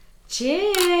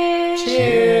Cheers!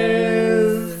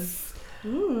 Cheers!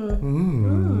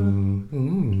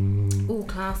 Ooh,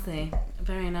 classy.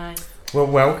 Very nice. Well,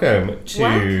 welcome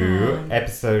to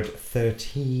episode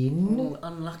 13. Ooh,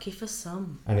 unlucky for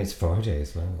some. And it's Friday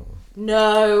as well.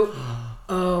 No!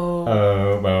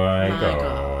 Oh my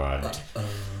God.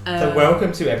 So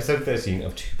welcome to episode 13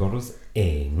 of Two Bottles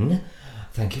In.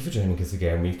 Thank you for joining us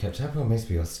again. We've kept our promise.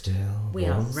 We are still We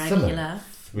are once a regular. month.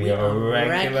 We are regular.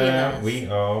 regulars. We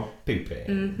are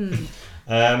pooping.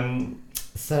 Mm-hmm.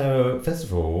 So, first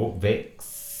of all,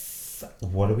 Vix,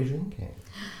 what are we drinking?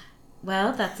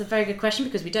 Well, that's a very good question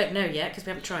because we don't know yet because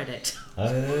we haven't tried it.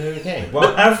 Okay.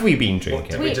 What have we been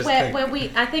drinking?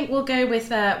 I think we'll go with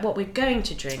what we're going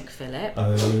to drink, Philip.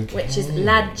 Okay. Which is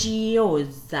La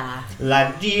Giosa.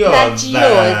 La Giosa. La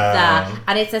Giosa.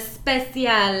 And it's a special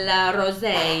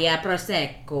rosé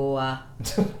prosecco.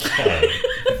 Okay.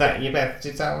 Is that your best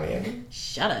Italian?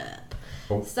 Shut up.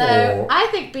 Oh, So I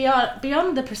think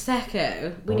beyond the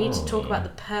Prosecco, we need to talk about the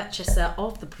purchaser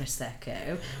of the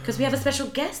Prosecco because we have a special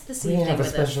guest this we evening have a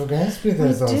with special us. guest with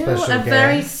us. We Our do special a guest.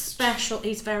 very special.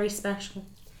 He's very special.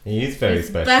 He is very He's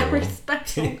special. Very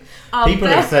special. People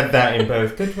have said that in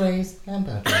both good ways and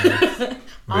bad ways.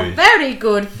 Our very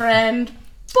good friend,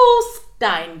 Paul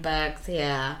Steinberg's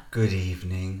here. Good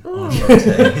evening.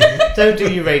 Don't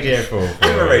do your Radio 4 voice.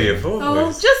 I'm a Radio 4 Oh,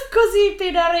 voice. just because he's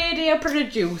been a radio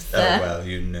producer. Oh, well,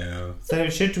 you know. So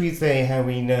should we say how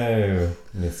we know,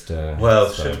 Mr.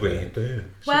 Well, should we? Steinberg? Boo.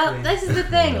 Well, this is the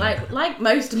thing. Like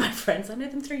most of my friends, I know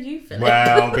them through you, Philip.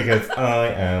 Well, because I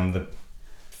am the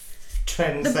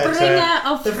trendsetter. The bringer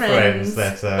of the friends.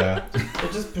 friendsetter.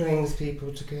 It just brings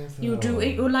people together. You do.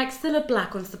 You're like Cilla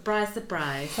Black on Surprise,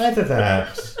 Surprise. Either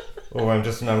that, or I'm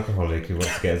just an alcoholic who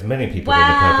wants to get as many people in the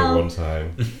Wow. pub at one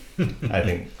time. I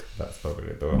think that's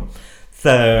probably the one.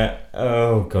 So,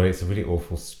 oh god, it's a really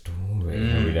awful story.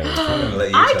 How we know each I'll other. let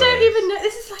you I tell don't us. even know.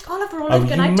 This is like Oliver Oh,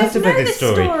 Oliver. you I must don't have know read this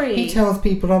this story. He tells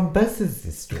people on buses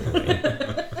this story.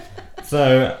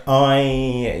 So,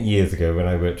 years ago, when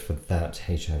I worked for that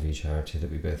HIV charity that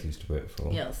we both used to work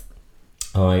for, Yes.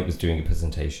 I was doing a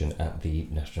presentation at the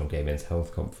National Gay Men's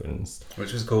Health Conference.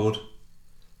 Which was called,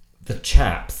 The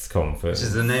CHAPS Conference. which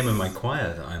is the name of my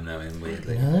choir that I'm now in,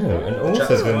 weirdly. No, and also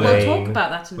Chaps the Choir. We'll name... talk about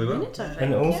that in We a will. minute, I think.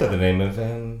 And also yeah. the name of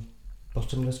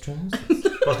Bottomless Trousers.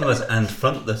 Bottomless and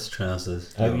frontless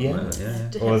trousers. Oh, yeah. Yeah.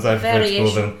 Or as I prefer to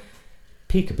call Variation. them,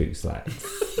 peekaboo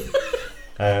slacks.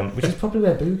 Which is probably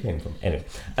where Boo came from. Anyway.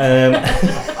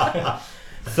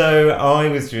 So I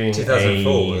was doing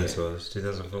 2004 this was.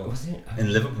 2004. Was it?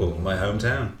 In Liverpool, my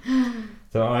hometown.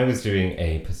 So I was doing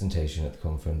a presentation at the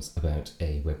conference about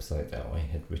a website that I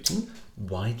had written.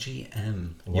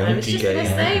 YGM. I I was just going to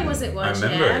say, was it I YGM?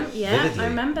 remember it Yeah, vividly. I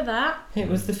remember that. It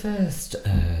was the first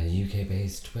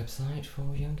UK-based website for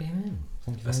young gay men.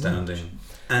 Thank you very much. Astounding.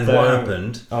 And So- what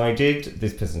happened? I did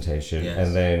this presentation, Yes.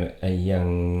 and then a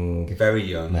young Very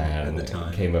young man at the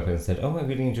time. came up and said, "Oh, I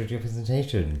really enjoyed your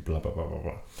presentation." Blah blah blah blah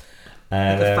blah. Like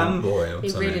And a fanboy or He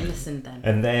something. really listened then.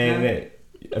 and then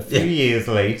a few Yeah. years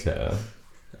later,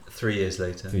 3 years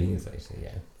later. 3 years later, yeah,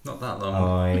 Not that long.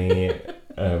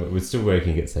 I was still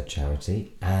working at said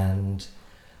charity, and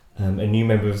a new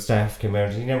member of staff came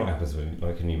around. You know what happens when,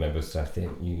 like, a new member of staff,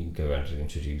 you go around and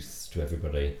introduce to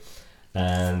everybody,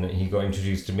 and he got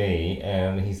introduced to me,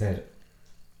 and he said,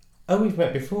 "Oh, we've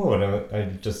met before," and I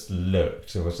just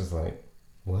looked. I was just like,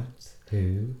 "What?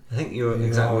 Who? I think your Who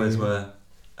exact are words you? were,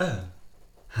 "Oh,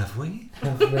 have we?"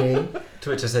 Have we?" To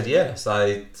which I said, "Yes,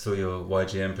 I saw your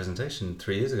YGM presentation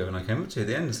 3 years ago, and I came up to you at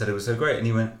the end and said it was so great." And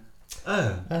he went,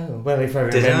 "Oh, Oh, well, if I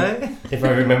did remember, I?" if I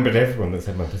remembered everyone that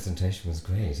said my presentation was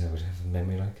great, I would have a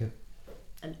memory like a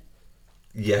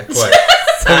Yeah, quite.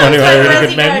 someone who had a really Where's good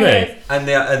he going memory. And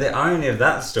the irony of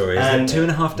that story is And- that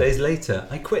 2.5 days later,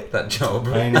 I quit that job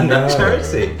I and that know.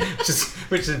 charity,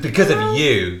 which is because of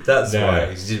you. That's No. why.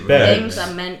 You didn't But- remember. Things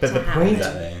are meant But to the happen. point,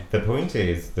 Exactly. the point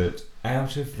is that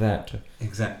out of that,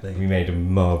 Exactly. we made a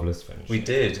marvellous friendship. We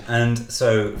did. And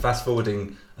so, fast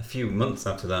forwarding a few months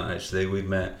after that, actually, we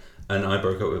met, and I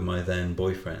broke up with my then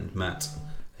boyfriend, Matt,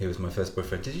 who was my first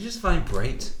boyfriend. Did you just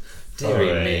vibrate? Deary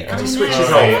Sorry. me. Could Oh, you switch no. it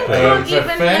Sorry. off? Can't even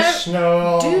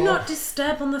Unprofessional. Do not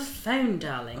disturb on the phone,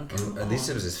 darling. Come At least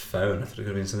it on. was his phone. I thought it could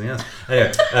have been something else.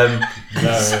 Anyway,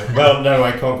 No, well, no,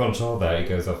 I can't control that. It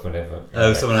goes off whenever.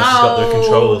 someone else has got the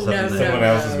controls, no, haven't no, they? Someone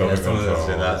else has got Yeah, the someone else did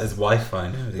controls. that. It's Wi-Fi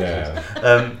now.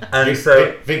 Yeah. And Vic,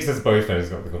 so, Vic's boyfriend has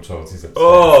got the controls. He's upset.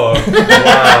 oh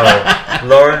wow,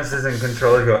 Lawrence is in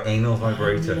control of your anal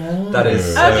vibrator. No. That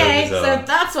is so Okay, bizarre. so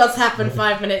that's what's happened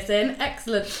 5 minutes in.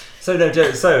 Excellent. So no,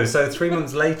 so 3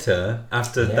 months later,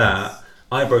 after Yes. that,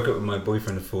 I broke up with my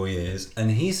boyfriend of 4 years,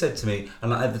 and he said to me,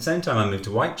 and at the same time I moved to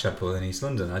Whitechapel in East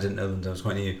London. I didn't know London, I was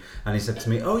quite new. And he said to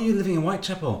me, "Oh, you're living in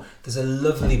Whitechapel? There's a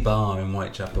lovely bar in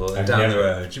Whitechapel down the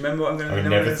road." Do you remember what I'm going to I say?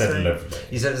 never said lovely.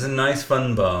 He said, "There's a nice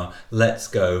fun bar. Let's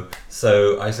go."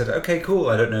 So I said, "Okay, cool.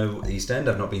 I don't know East End.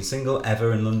 I've not been single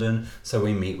ever in London." So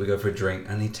we meet, we go for a drink,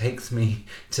 and he takes me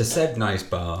to said nice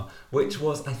bar, which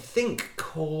was, I think,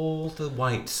 called the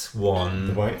White Swan.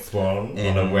 The White Swan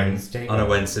on a Wednesday. On a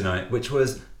Wednesday night, which was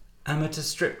amateur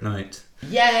strip night.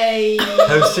 Yay!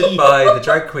 Hosted by the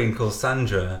drag queen called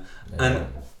Sandra. And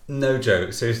no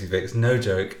joke, seriously, Vix, no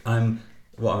joke. I'm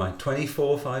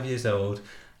 24, 5 years old.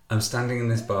 I'm standing in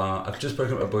this bar. I've just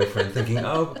broken up with my boyfriend, thinking,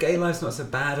 "Oh, gay life's not so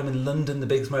bad. I'm in London, the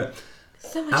big smoke."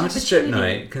 So much Amateur strip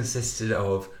opportunity. night consisted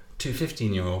of two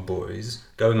 15-year-old boys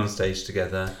going on stage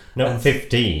together. Not And-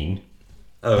 15.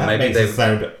 Oh, That maybe makes they it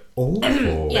sound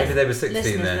awful. Yes. maybe they were 16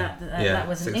 Listeners, then. that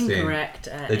was an 16. incorrect.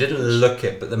 They didn't age. look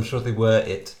it, but I'm sure they were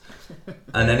it.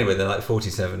 And anyway, they're like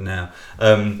 47 now,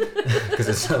 because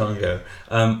it's so long ago.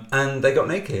 And they got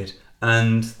naked,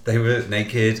 and they were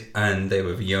naked, and they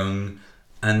were young,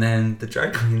 and then the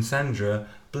drag queen Sandra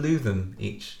blew them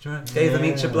each, gave them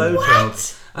each a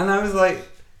blowjob, and I was like,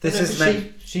 "This is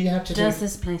meant." She had to Does do.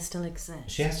 this place still exist?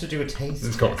 She has to do a taste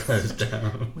It's got test. closed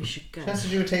down. We should go. She has to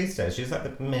do a taste test. She's like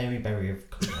the Mary Berry of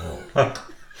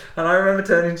cock. And I remember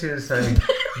turning to you and saying,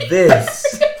 "This."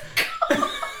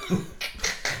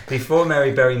 Before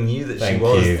Mary Berry knew that Thank she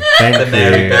was you. Thank the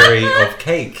Mary you. Berry of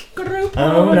cake.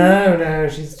 Oh no,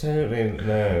 she's totally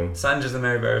no. Sandra's the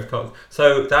Mary Berry of cock.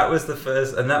 So that was the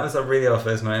first, and that was really our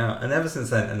first night out. And ever since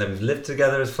then, and then we've lived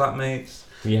together as flatmates.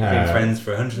 We We've been have. friends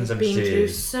for 172 Been through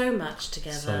years. so much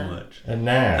together. So much. And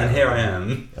now. And here I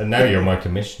am. And now you're my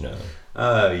commissioner.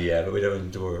 Oh yeah, but we don't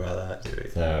want to worry about that, do we?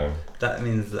 So That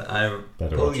means that I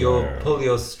Better pull watch your-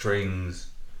 your strings.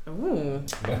 Ooh.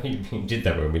 well, you did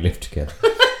that when we lived together.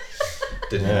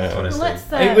 Didn't Yeah. it, honestly?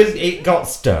 Well, let's, It got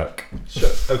stuck.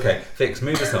 Okay, Vix,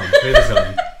 move us on. Move us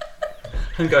on.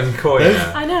 I'm going coy Those-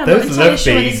 now. I know. I'm Those not entirely love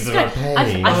sure where bees this is are going. a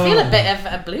pain. I feel a bit of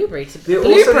a blueberry to You also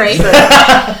blueberry. said-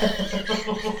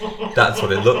 That's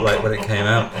what it looked like when it came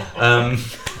out. I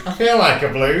feel like a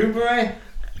blueberry.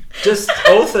 Just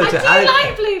also I to do add,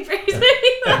 like blueberries.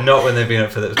 not when they've been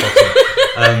up for the bottom.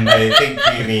 I think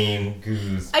you mean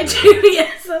goose. I do.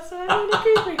 Yes, that's what I mean. A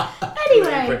gooseberry.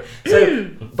 Anyway.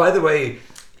 So, by the way,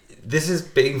 this is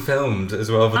being filmed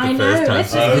as well for the I know. first time,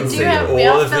 This so you is- can we see do have- we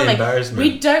all are of the filming. embarrassment.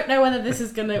 We don't know whether this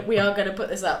is we are gonna put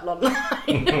this up online.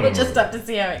 We'll just have to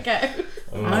see how it goes.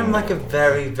 I'm like a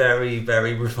very, very,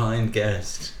 very refined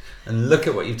guest. And look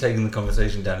at what you've taken the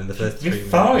conversation down in the first 3 You're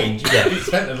minutes. fine. You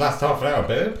spent the last half an hour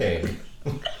burping.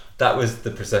 That was the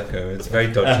Prosecco. It's very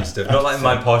dodgy stuff. Not like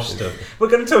my posh stuff. We're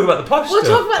going to talk about the posh We'll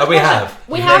stuff. talk about Oh, the we posh have. stuff.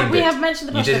 We You have. named We it. have mentioned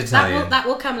the You posh did stuff. Italian. That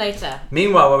will come later.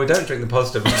 Meanwhile, while we don't drink the posh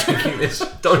stuff, we're drinking this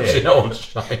dodgy Shit. old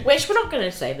shite. Which we're not going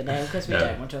to say the name because we No.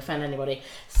 don't want to offend anybody.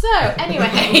 So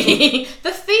anyway,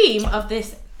 the theme of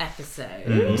this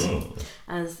episode,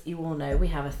 as you all know, we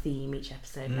have a theme each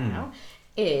episode now.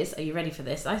 Is, are you ready for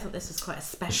this? I thought this was quite a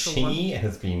special one. She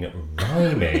has been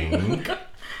rhyming.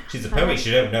 She's a poet.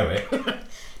 She don't know it.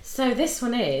 So this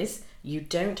one is, you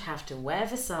don't have to wear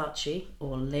Versace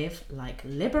or live like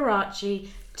Liberace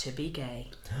to be gay.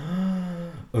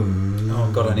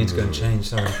 Oh, God, I need to go and change.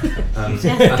 Sorry.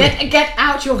 Yes, get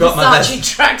out your Got my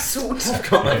Versace tracksuit. I've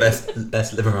got my best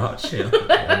Liberace on.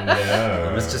 No.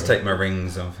 I must just take my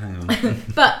rings off. Hang on.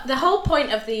 But the whole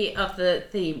point of the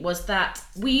theme was that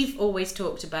we've always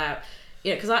talked about,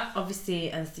 you know, because I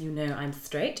obviously, as you know, I'm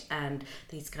straight and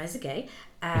these guys are gay,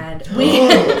 and we.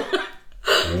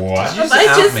 What? Did you I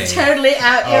out just me? totally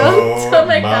out you. Oh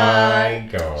my my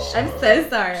god. god. I'm so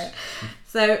sorry.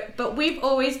 So, but we've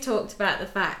always talked about the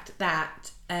fact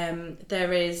that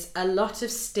there is a lot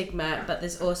of stigma, but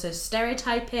there's also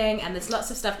stereotyping, and there's lots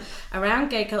of stuff around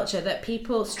gay culture that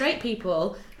people, straight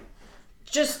people,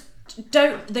 just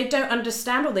don't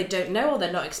understand, or they don't know, or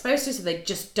they're not exposed to, so they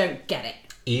just don't get it.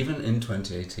 Even in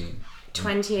 2018.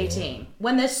 2018,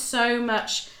 when there's so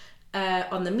much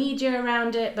on the media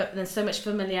around it, but there's so much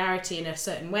familiarity in a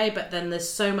certain way, but then there's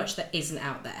so much that isn't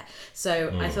out there.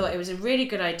 So I thought it was a really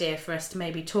good idea for us to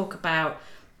maybe talk about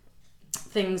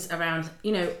things around,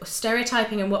 you know,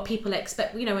 stereotyping and what people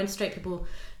expect, you know, when straight people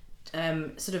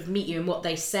sort of meet you and what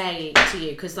they say to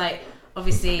you, because like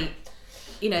obviously,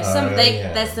 you know,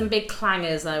 there's some big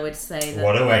clangers, I would say,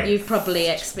 What a that waste. you've probably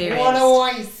experienced. What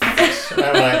a waste.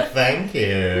 I'm like, thank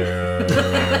you.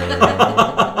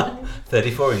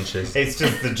 34 inches. It's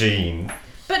just the gene.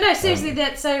 But no, seriously,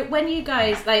 so when you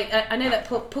guys, like, I know that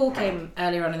Paul came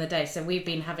earlier on in the day, so we've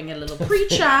been having a little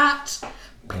pre-chat.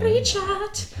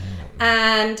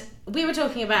 And we were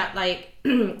talking about, like,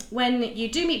 when you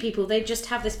do meet people, they just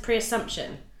have this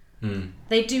pre-assumption.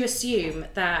 They do assume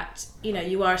that, you know,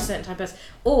 you are a certain type of person.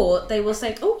 Or they will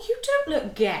say, oh, you don't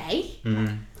look gay.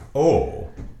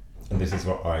 Or, and this is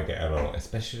what I get a lot,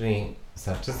 especially,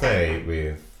 sad to say,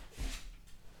 with,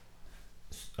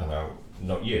 I know,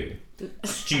 not you,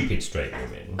 stupid straight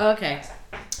women. Okay.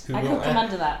 Who I will could come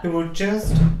under that. Who will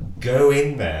just go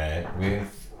in there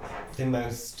with the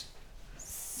most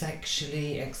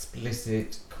sexually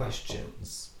explicit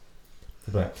questions.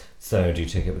 Like, so do you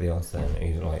take it with the arse then? Are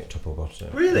you like top or bottom?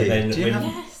 Really? And then Do you when- have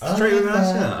Yes. straight women I've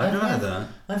ask had that? I've not had that.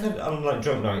 I've had on like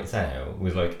drunk nights out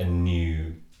with like a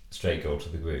new straight girl to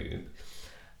the group,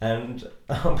 and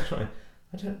I'll be like,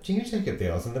 do you take it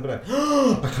the arse? And they'll be like,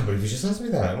 oh, I can't believe you just asked me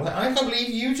that. I'm like, I can't believe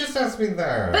you just asked me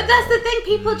that. But that's the thing,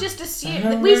 people just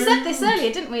assume... We said this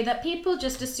earlier, didn't we? That people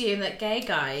just assume that gay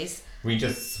guys, We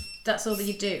just that's all that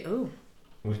you do. Ooh.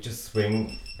 We just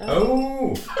swing.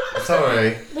 Oh,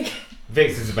 sorry.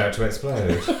 Vix is about to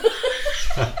explode.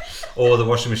 Or the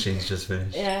washing machine's just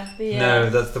finished. Yeah. No,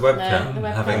 that's the webcam, the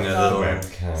webcam. having a Oh. little.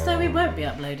 Webcam. So we won't be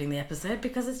uploading the episode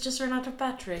because it's just run out of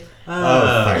battery.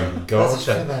 Oh, thank God That's a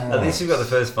shame. for that. At least you've got the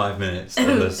first 5 minutes of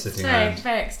us sitting Sorry, around.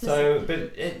 very explicit. So, but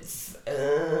it's.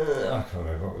 I can't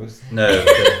remember what it was. No.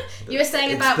 You were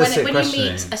saying about when Explicit you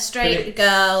questioning. meet a straight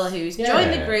girl who's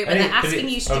joined the group and they're asking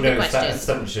you stupid It's that questions.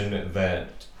 assumption that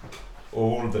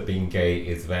all that being gay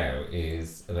is about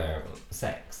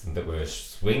sex and that we're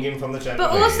swinging from the gender.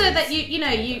 But also that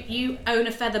you own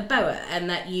a feather boa and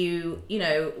that you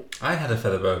know. I had a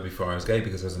feather boa before I was gay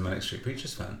because I was a Manic Street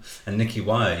Preachers fan, and Nicky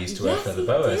Wire used to wear a Yes, feather he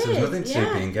boa, so it was did, nothing to do with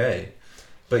yeah. being gay.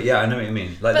 But yeah, I know what you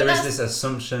mean. Like But there is that's- this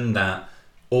assumption that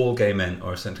all gay men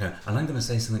are a certain kind. And I'm going to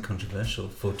say something controversial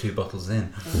for 2 bottles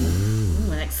in.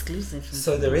 Ooh, exclusive.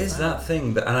 So there is that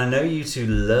thing that, and I know you two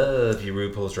love your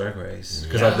RuPaul's Drag Race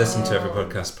because I've listened to every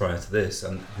podcast prior to this,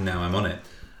 and now I'm on it.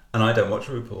 And I don't watch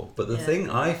RuPaul, but the thing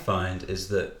I find is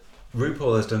that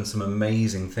RuPaul has done some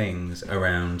amazing things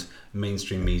around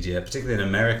mainstream media, particularly in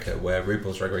America, where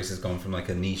RuPaul's Drag Race has gone from like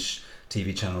a niche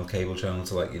TV channel, cable channel,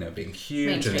 to like, you know, being huge,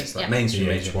 Mainstream, and it's like yeah. mainstream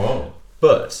media. VH1.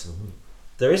 But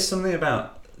there is something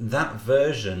about that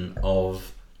version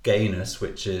of gayness,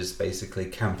 which is basically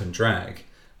camp and drag,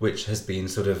 which has been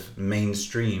sort of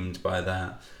mainstreamed by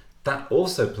that. That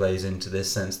also plays into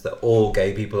this sense that all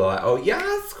gay people are like, oh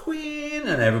yes, queen,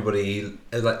 and everybody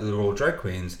like they're all drag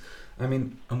queens. I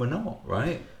mean, and we're not,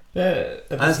 right? But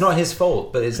And it's not his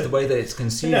fault, but it's the way that it's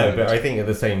consumed. no, but I think at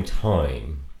the same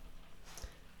time,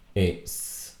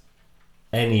 it's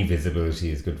any visibility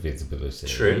is good visibility.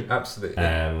 True, absolutely.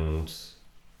 And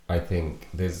I think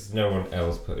there's no one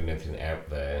else putting anything out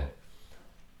there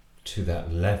to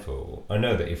that level. I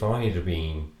know that if I had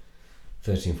been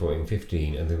 13, 14,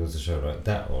 15 and there was a show like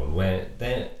that on where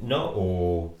they're not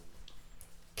all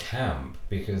camp,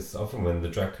 because often when the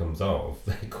drag comes off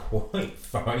they're quite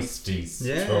feisty,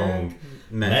 strong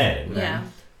men. Yeah.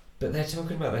 But they're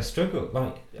talking about their struggle.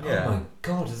 Like, Yeah. oh my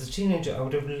God, as a teenager, I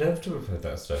would have loved to have heard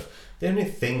that stuff. The only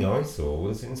thing I saw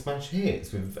was in Smash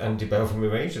Hits with Andy Bell from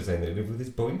Erasure saying that he lived with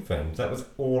his boyfriend. That was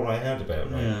all I had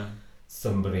about like,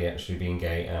 somebody actually being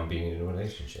gay and being in a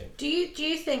relationship. Do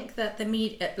you think that the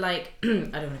media, like, I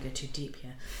don't want to go too deep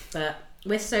here, but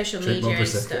with social Drink media more and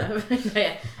stuff,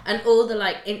 yeah, and all the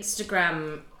like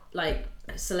Instagram like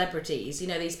celebrities, you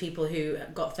know, these people who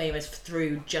got famous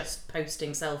through just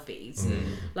posting selfies,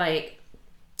 like,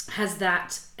 has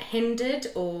that hindered,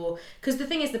 or because the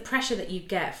thing is the pressure that you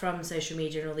get from social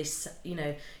media and all these, you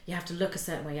know, you have to look a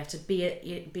certain way, you have to be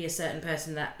a certain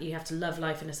person, that you have to love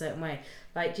life in a certain way.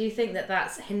 Like, do you think that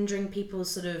that's hindering people's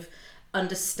sort of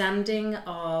understanding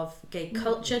of gay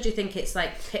culture? Do you think it's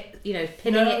like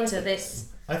pinning it to this?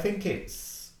 I think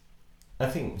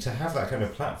to have that kind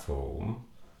of platform,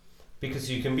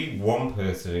 because you can be one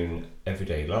person in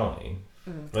everyday life.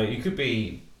 Like, you could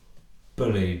be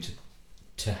bullied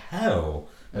to hell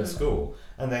at school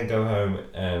and then go home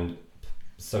and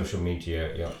social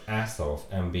media your ass off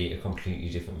and be a completely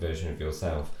different version of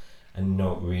yourself and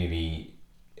not really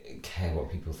care what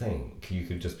people think. You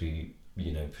could just be,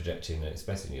 you know, projecting and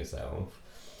expressing yourself,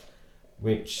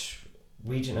 which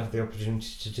we didn't have the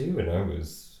opportunity to do when I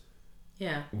was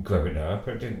growing up.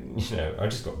 I didn't, you know, I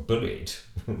just got bullied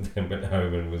and then went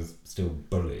home and was still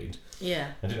bullied.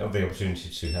 Yeah. I didn't have the opportunity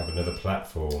to have another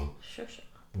platform Sure.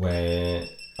 where,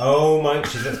 oh my,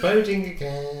 she's exploding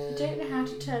again. I don't know how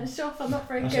to turn it off. I'm not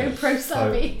very Okay. GoPro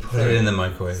savvy. Put it in the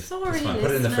microwave. Sorry, It's fine.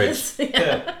 Put it in the fridge. listeners.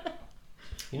 But,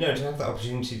 you know, to have the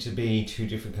opportunity to be two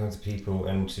different kinds of people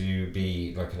and to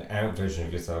be like an out version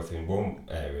of yourself in one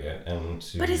area and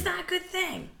to... But is that a good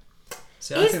thing?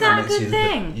 See, I Is think that a makes good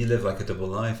thing? You live like a double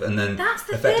life, and then That's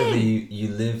the effectively thing. you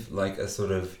live like a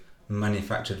sort of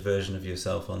manufactured version of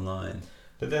yourself online.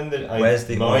 But then Where's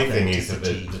the my thing is that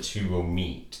authenticity? the two will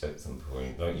meet at some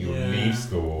point. Like you'll Yeah, leave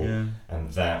school yeah.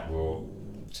 and that will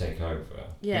take over.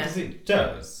 Yeah. Because it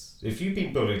does. If you've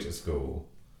been bullied at school,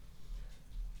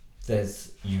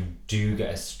 you do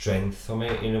get a strength from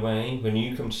it in a way. When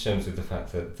you come to terms with the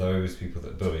fact that those people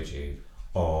that bullied you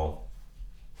are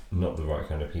not the right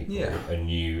kind of people, Yeah. and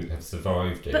you have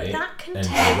survived it, But that can and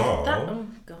take you are. that. Oh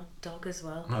god, dog as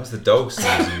well. That was the dog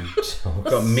sneezing. I've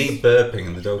got me burping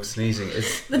and the dog sneezing.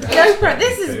 It's The GoPro.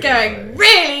 This is going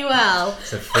really well. a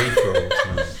free for all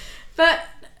tonight. But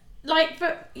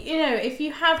if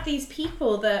you have these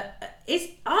people that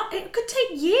it could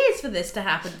take years for this to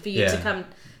happen for you to Yeah. come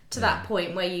to that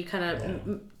point where you kind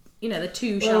of the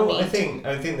two shall Well, meet.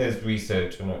 I think there's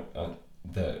research on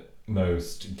that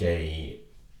most gay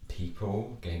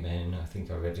people, gay men, I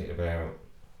think I read it about,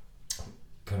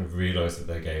 kind of realise that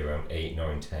they're gay around 8,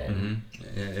 9, 10. Mm-hmm.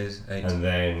 Yeah, it is 8, And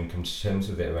then come to terms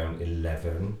with it around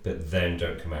 11, but then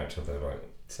don't come out till they're like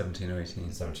 17 or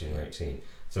 18. 17 or 18.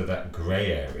 So that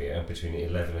grey area between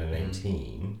 11 and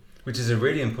 18... Which is a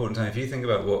really important time. If you think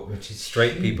about what Which is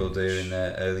straight huge. people do in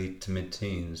their early to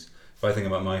mid-teens, if I think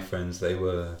about my friends, they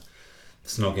were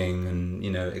snogging and,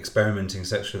 experimenting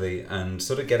sexually and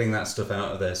sort of getting that stuff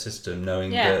out of their system,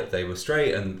 knowing that they were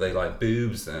straight and they like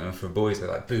boobs. For boys, they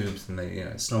like boobs and they,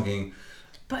 snogging.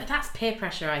 But that's peer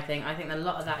pressure, I think. I think a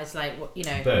lot of that is like,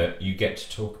 But you get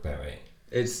to talk about it.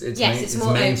 It's Yes, it's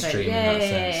more mainstream open. in that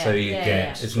sense. So you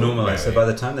get it's to talk normalised. about So it. by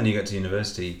the time then you get to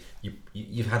university,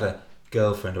 you've had a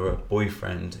girlfriend or a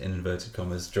boyfriend in inverted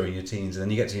commas during your teens, and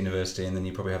then you get to university and then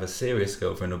you probably have a serious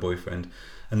girlfriend or boyfriend,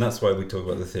 and that's why we talk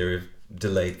about the theory of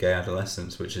delayed gay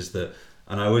adolescence, which is that,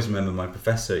 and I always remember my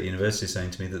professor at university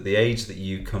saying to me that the age that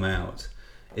you come out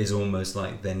is almost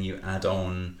like then you add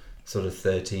on sort of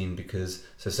 13, because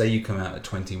so say you come out at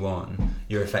 21,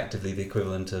 you're effectively the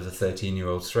equivalent of a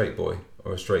 13-year-old straight boy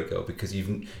or a straight girl, because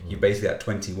you're basically at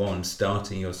 21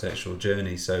 starting your sexual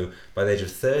journey. So by the age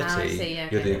of 30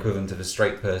 you're the equivalent of a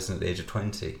straight person at the age of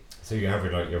 20. So you're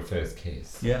having like your first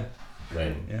kiss. Yeah.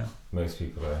 Then Yeah. most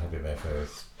people are having their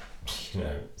first,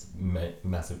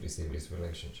 massively serious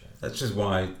relationship. That's just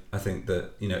why I think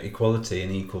that, equality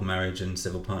and equal marriage and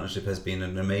civil partnership has been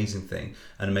an amazing thing,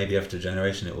 and maybe after a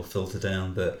generation it will filter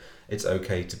down that it's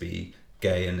okay to be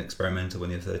gay and experimental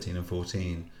when you're 13 and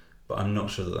 14. But I'm not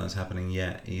sure that that's happening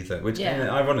yet either. Which,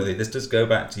 ironically, this does go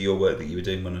back to your work that you were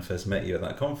doing when I first met you at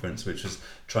that conference, which was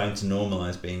trying to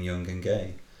normalise being young and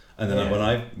gay. And then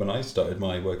when I started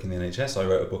my work in the NHS, I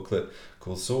wrote a booklet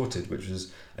called Sorted, which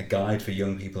was a guide for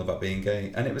young people about being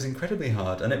gay. And it was incredibly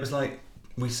hard. And it was like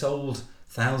we sold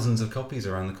thousands of copies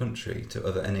around the country to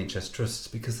other NHS trusts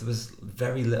because there was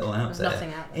very little out there.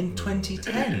 Nothing out there. In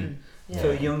 2010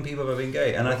 for young people about being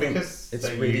gay. And I think because it's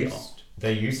really...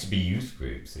 There used to be youth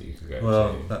groups that you could go to.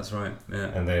 Well, that's right, yeah.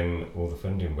 And then all the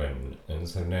funding went, and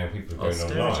so now people are going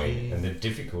online. Austerity. And the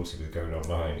difficulty with going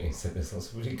online is that there's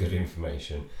lots of really good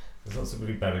information, there's lots of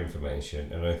really bad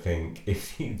information, and I think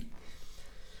if you...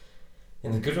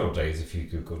 In the good old days, if you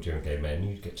googled young gay men,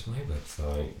 you'd get to my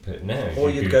website. But now, if Or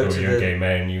you you'd Google go to young the- gay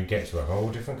men, you get to a whole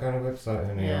different kind of website.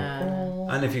 And you're like, "Oh."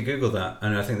 And if you Google that,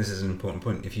 and I think this is an important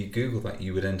point, if you Google that,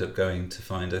 you would end up going to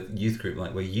find a youth group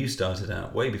like where you started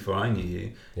out, way before I knew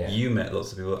you. Yeah. You met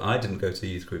lots of people. I didn't go to a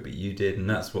youth group, but you did, and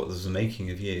that's what was the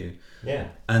making of you. Yeah.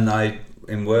 And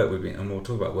in work, and we'll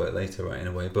talk about work later, right, in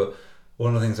a way, but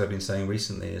one of the things I've been saying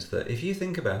recently is that if you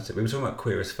think about it, we were talking about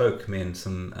Queer as Folk, me and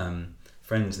some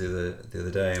friends the other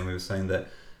day, and we were saying that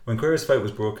when Queer as Folk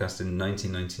was broadcast in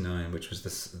 1999, which was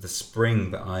the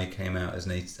spring that I came out as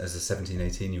a 17,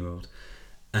 18-year-old,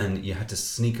 and you had to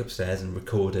sneak upstairs and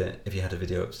record it if you had a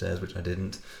video upstairs, which I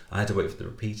didn't. I had to wait for the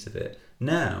repeat of it.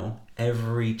 Now,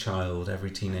 every child, every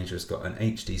teenager has got an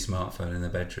HD smartphone in their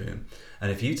bedroom,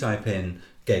 and if you type in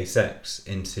gay sex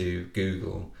into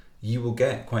Google, you will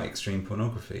get quite extreme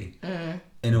pornography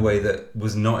in a way that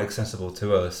was not accessible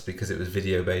to us because it was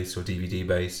video based or DVD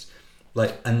based.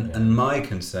 And my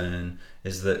concern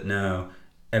is that now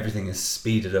everything is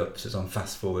speeded up, so it's on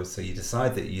fast forward. So you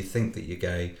decide that you think that you're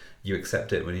gay, you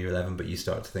accept it when you're 11, but you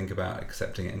start to think about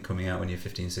accepting it and coming out when you're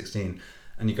 15, 16,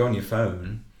 and you go on your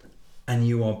phone and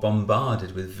you are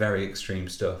bombarded with very extreme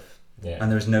stuff. Yeah.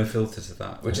 And there's no filter to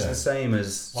that, which is the same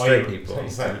as straight people.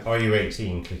 Are you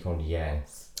 18? Click on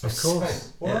yes. Of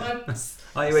course. What?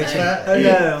 Are you 18? So- Oh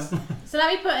no. So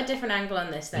let me put a different angle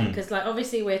on this then, because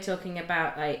obviously we're talking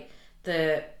about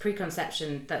the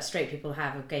preconception that straight people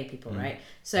have of gay people, right?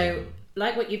 So,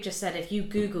 like what you've just said, if you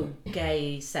Google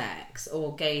gay sex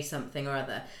or gay something or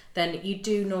other, then you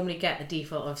do normally get the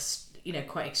default of,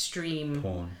 quite extreme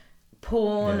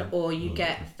porn Yeah. or you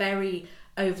get very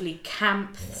overly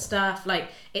camp stuff. Like,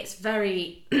 it's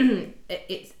very,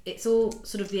 it's all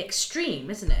sort of the extreme,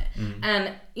 isn't it?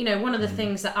 And, one of the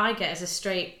things that I get as a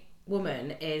straight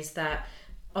woman is that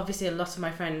obviously a lot of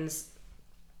my friends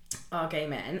are gay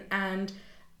men, and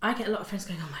I get a lot of friends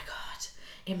going, oh my god,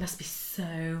 it must be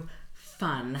so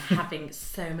fun having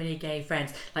so many gay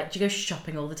friends. Like, do you go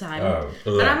shopping all the time?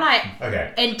 And I'm like,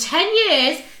 Okay. in 10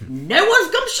 years, no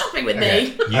one's gone shopping with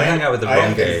me. You hang out with the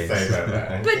wrong gays.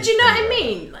 But do you know what I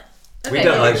mean? Like, We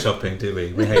don't like shopping, do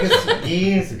we? We hate shopping.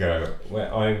 Years ago,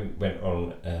 where I went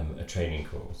on a training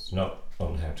course, not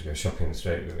on how to go shopping with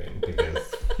straight women,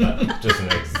 because that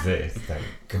doesn't exist, thank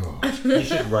God. You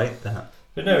should write that.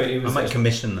 But no, it I was might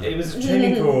commission that. it was a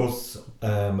training course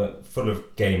full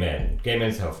of gay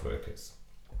men's health workers,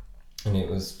 and it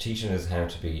was teaching us how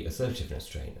to be assertiveness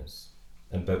trainers.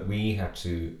 But we had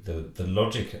to, the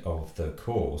logic of the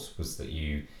course was that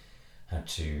you had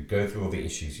to go through all the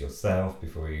issues yourself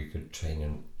before you could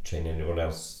train anyone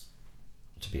else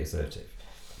to be assertive.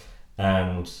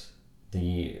 And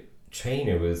the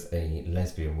trainer was a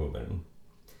lesbian woman,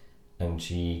 and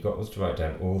she got us to write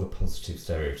down all the positive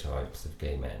stereotypes of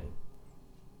gay men.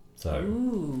 So,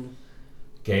 ooh.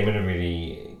 Gay men are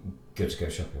really good to go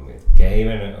shopping with. Gay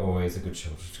men are always a good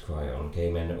shoulder to cry on.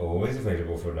 Gay men are always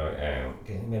available for a night out.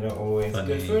 Gay men are always Funny.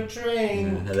 good for a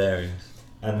drink. Hilarious.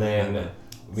 And then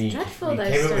we dreadful, came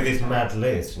those up with this stereotypes. mad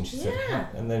list, and she said, Yeah.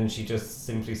 and then she just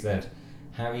simply said,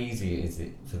 how easy is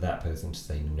it for that person to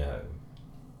say no?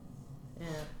 Yeah.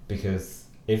 Because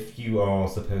if you are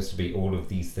supposed to be all of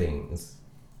these things,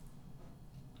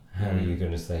 how are you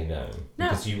going to say no? No.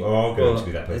 Because you are going to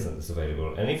be that person that's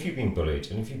available. And if you've been bullied,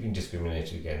 and if you've been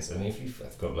discriminated against, and if you've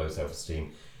got low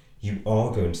self-esteem, you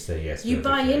are going to say yes. You to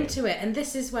buy everything. into it, and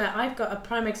this is where I've got a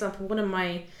prime example. One of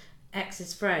my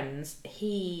ex's friends,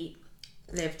 he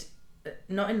lived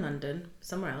not in London,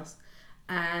 somewhere else,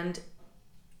 and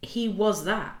he was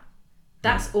that.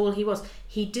 That's all he was.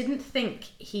 He didn't think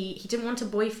he didn't want a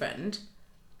boyfriend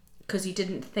because he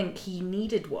didn't think he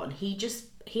needed one. He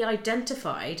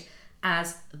identified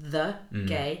as the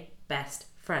gay best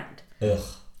friend. Ugh.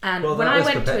 And Well, when that I was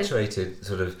went to perpetuated,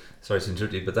 sort of, sorry to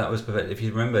interrupt you, but that was perpetuated. If you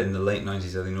remember in the late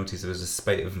 90s, early 90s, there was a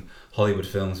spate of Hollywood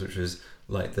films which was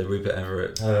like the Rupert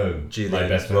Everett, Julia My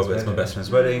Best Friend's Roberts, Wedding. My Best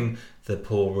Friend's Wedding, the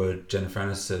Paul Rudd, Jennifer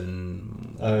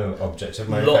Aniston, Object of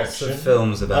my lots affection. of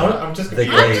films about I'm just the going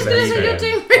gay just gonna say you're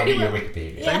doing really your well.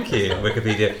 Wikipedia. Yeah. Thank you,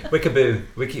 Wikipedia,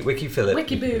 Wikiboo, Wiki Philip.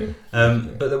 Wikiboo.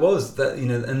 But there was that,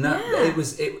 and that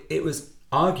Yeah. it was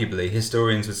arguably,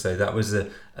 historians would say, that was a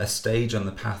stage on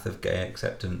the path of gay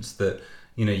acceptance, that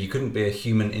you couldn't be a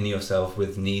human in yourself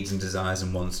with needs and desires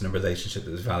and wants in a relationship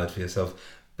that was valid for yourself,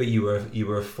 but you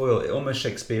were a foil, almost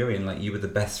Shakespearean, like you were the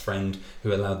best friend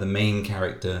who allowed the main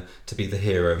character to be the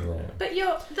hero.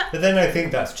 Yeah. But But then I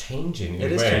think that's changing in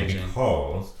It a is way, changing.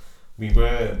 because we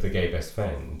were the gay best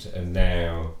friend, and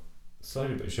now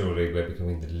slowly but surely we're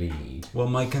becoming the lead. Well,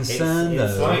 my concern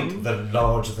It's though, like the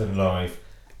larger than life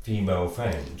female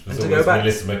friend was And to go always back-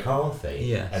 Melissa McCarthy.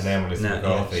 Yes. And now Melissa Now,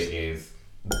 McCarthy yes. is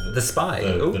the spy.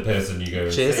 the Ooh, person you go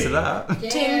and cheers see. to that.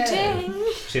 ting ting.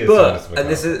 Cheers to But Melissa and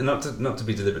this McCarthy. is not to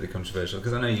be deliberately controversial,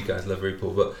 because I know you guys love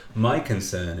RuPaul, but my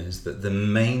concern is that the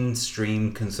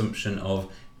mainstream consumption of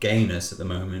gayness at the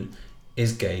moment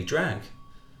is gay drag,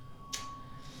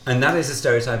 and that is a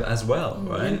stereotype as well,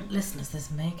 right? Listeners,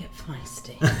 this may get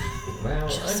feisty. Well,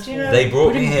 Just do you know, They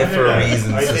brought me here I for don't a know.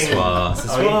 reason. I Ce think- soir, ce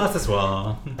soir, ce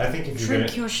soir. I think if you're Drink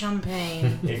gonna, your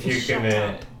champagne. if you're Shut gonna,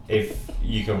 up. if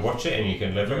you can watch it and you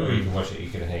can love it, or you can watch it,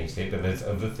 you can hate it. But there's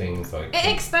other things like It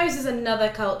exposes another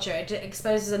culture. It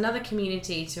exposes another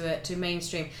community to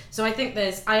mainstream. So I think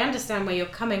I understand where you're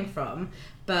coming from,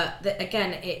 but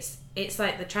again, it's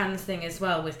like the trans thing as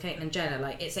well with Caitlyn Jenner.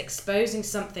 Like, it's exposing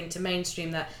something to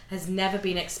mainstream that has never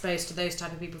been exposed to those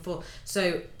type of people before,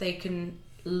 so they can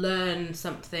learn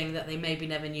something that they maybe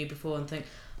never knew before and think,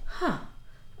 huh,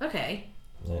 okay.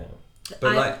 yeah.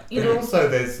 But But also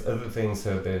there's other things.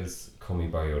 So there's Call Me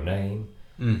by Your Name,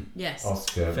 Yes.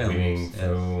 Oscar-winning Films,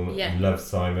 film, yeah. Love,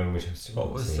 Simon, which I've still What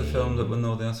not was the seen. film that won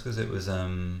all the Oscars? It was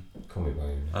Call Me by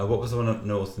Your Name. what was the one up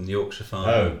north in the Yorkshire Farm?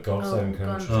 Oh, God's Oh, Own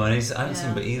God. Country. Oh, I haven't seen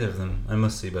Yeah. but either of them. I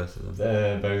must see both of them.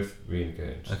 They're both really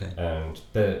good. Okay.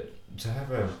 But to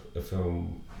have a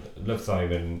film Love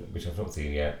Simon, which I've not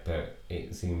seen yet, but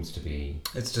it seems to be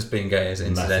It's just being gay is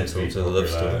incidental massively to the love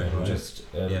popular story, and right? just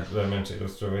a Yeah. romantic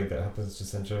love story that happens to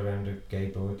centre around a gay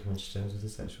boy coming to terms with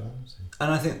his sexuality.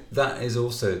 And I think that is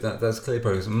also that's clear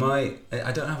progress.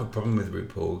 I don't have a problem with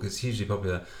RuPaul because it's hugely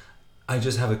popular. I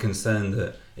just have a concern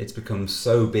that it's become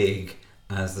so big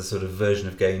as the sort of version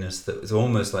of gayness that was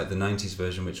almost like the 90s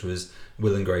version, which was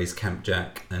Will and Grace Camp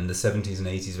Jack, and the 70s and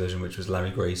 80s version, which was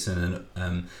Larry Grayson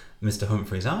and Mr.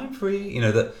 Humphrey's I'm Free. You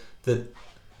know that.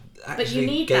 Actually, But you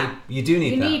need that. You do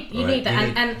need that. You right? need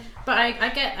that, but I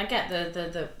get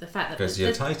the fact that Because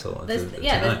your title.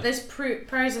 there's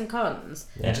pros and cons.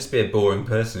 Yeah. You'd just be a boring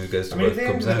person who goes to I mean, work at the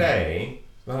and end comes of the home. day,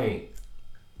 like,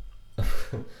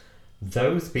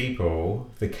 those people,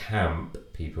 the camp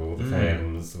people, the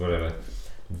fans, whatever,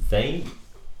 they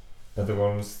are the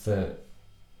ones that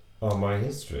are my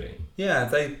history. Yeah,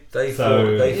 they So- fought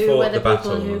Who were the the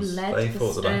people who battles. led They the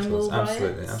fought the battles. Stonewall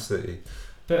Absolutely, riots? absolutely.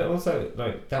 But also,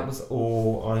 like, that was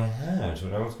all I had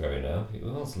when I was growing up. It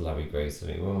was Larry Grayson,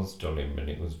 it was John Inman,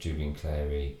 it was Julian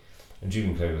Clary. And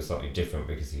Julian Clary was slightly different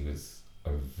because he was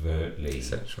overtly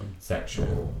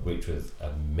sexual, which was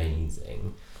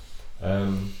amazing.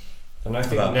 And I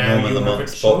think About now Norman you have a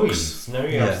Lamont's choice. box. Now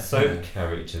you Yeah, have soap yeah.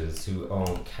 characters who are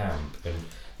camp, and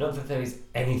not that there is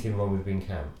anything wrong with being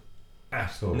camp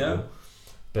at all. No.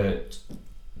 But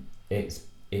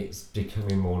it's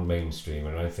becoming more mainstream,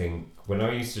 and I think when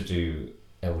I used to do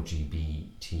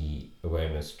LGBT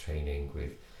awareness training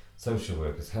with social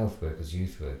workers, health workers,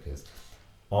 youth workers,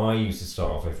 I used to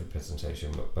start off every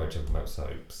presentation by talking about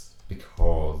soaps,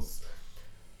 because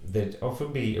there'd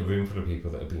often be a room full of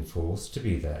people that had been forced to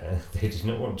be there. They did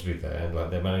not want to be there, and like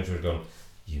their manager had gone,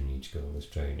 "You need to go on this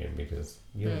training because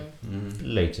you're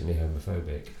blatantly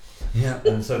homophobic." Yeah.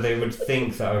 And so they would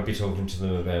think that I would be talking to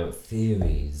them about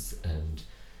theories and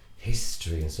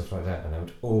history and stuff like that, and I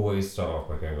would always start off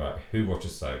by going, right, who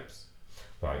watches soaps?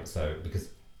 Right, so because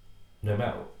no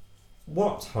matter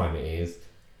what time it is,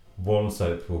 one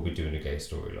soap will be doing a gay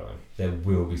storyline. There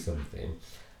will be something.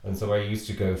 And so I used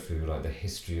to go through like the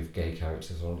history of gay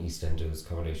characters on EastEnders,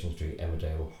 Coronation Street,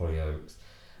 Emmerdale, Hollyoaks,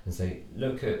 and say,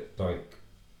 look at like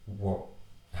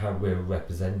how we're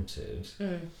represented.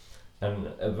 And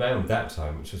around that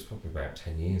time, which was probably about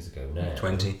 10 years ago now,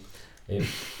 20. it was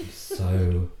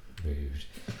so rude.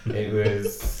 It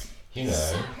was, you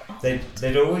know,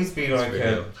 they'd always be like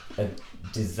a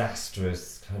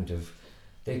disastrous kind of.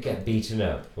 They'd get beaten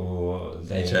up, or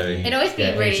they HIV. It'd always be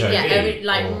get really,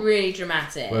 HIV, or- really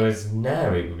dramatic. Whereas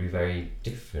now it would be very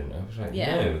different. I was like,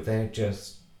 Yeah. no, they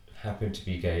just happen to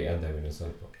be gay and they're in a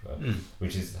soap opera,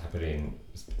 which is happening.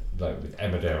 Like with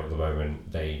Emmerdale at the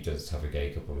moment, they just have a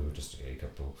gay couple who are just a gay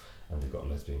couple, and they've got a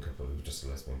lesbian couple who are just a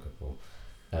lesbian couple.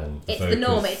 And It's the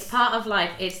norm. It's part of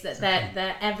life. It's that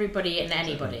they're everybody and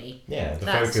anybody. Yeah, the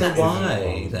That's- focus So isn't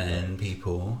why on- then,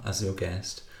 people, as your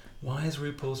guest, why is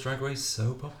RuPaul's Drag Race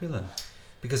so popular?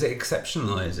 Because it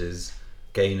exceptionalises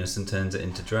gayness and turns it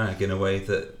into drag in a way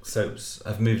that soaps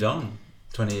have moved on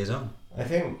 20 years on. I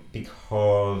think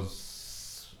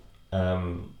because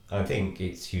I think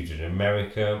it's huge in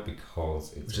America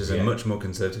because it's Which is a much more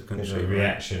conservative There's country. a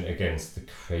reaction against the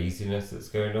craziness that's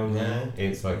going on there.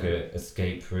 It's like a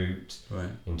escape route Right.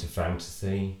 into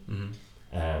fantasy, Mm-hmm.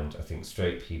 and I think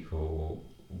straight people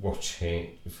watch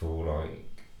it for like,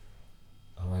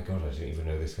 oh my god, I didn't even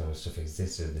know this kind of stuff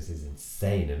existed. This is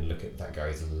insane, and look at that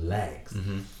guy's legs.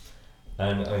 Mm-hmm.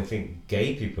 And I think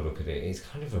gay people look at it, it's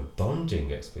kind of a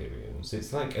bonding experience.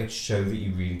 It's like a show that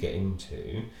you really get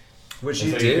into. Which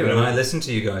And you so you do, can and go- I listen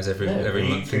to you guys every Yeah, you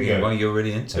month can thinking, go, well, you're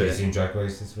really Have into you it. seen Drag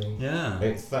Race this week? Yeah.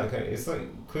 It's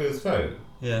like Queer as Folk.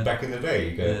 Yeah. Back in the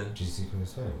day, you go, Yeah. did you see Queer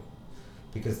as Folk?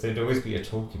 Because there'd always be a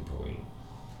talking point,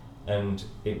 and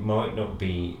it might not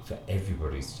be for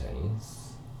everybody's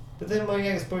taste. But then my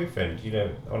ex-boyfriend, you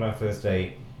know, on our first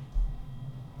date,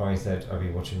 I said, I've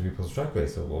been watching RuPaul's Drag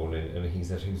Race all morning, and he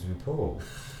said, who's RuPaul?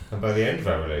 And by the end of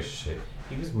our relationship,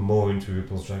 he was more into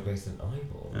RuPaul's Drag Race than I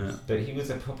was. Yeah. But he was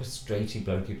a proper straighty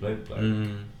blokey bloke.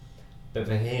 Mm. But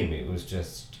for him, it was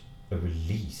just a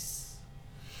release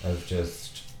of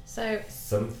just So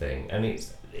something, and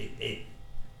it's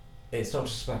not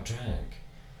just about drag.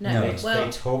 no, No.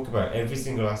 They talk about every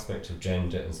single aspect of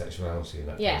gender and sexuality in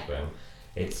that Yeah. program.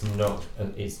 It's not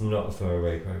a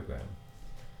throwaway program.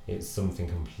 It's something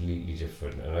completely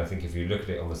different, and I think if you look at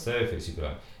it on the surface, you'd be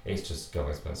like, it's just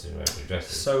guys bouncing around in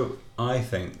dresses. So I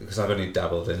think, because I've only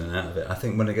dabbled in and out of it, I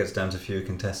think when it gets down to fewer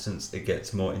contestants, it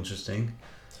gets more interesting.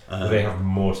 But they have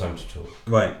more time to talk.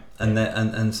 Right,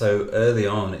 and so early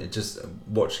on, it just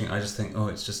watching, I just think, oh,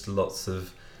 it's just lots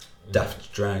of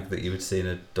daft drag that you would see in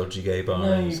a dodgy gay bar.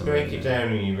 No, or you something, break it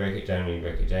down and you break it down and you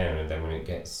break it down, and then when it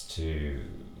gets to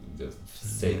the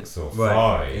 6 or 5,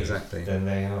 Right, exactly. then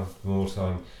they have more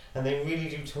time, and they really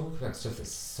do talk about stuff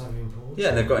that's so important. Yeah,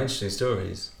 and they've got interesting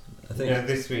stories. I think.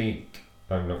 This week,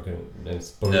 I'm not going to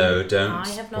spoil No, it. don't. I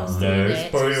have not spoil seen No it.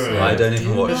 spoiler so alert. I don't even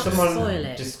do watch not it. Someone spoil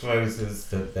it. discloses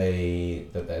that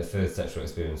their first sexual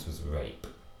experience was rape,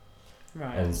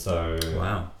 Right. and so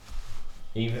Wow.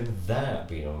 even that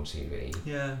being on TV,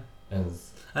 Yeah. and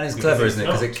it's Because clever, it's isn't it?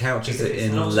 Because not- it couches because it it's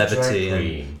in not a levity drag and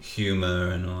queen. humour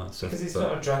and all that stuff. because it's but-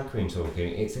 not a drag queen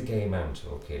talking, it's a gay man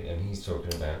talking, and he's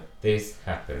talking about this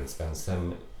happens and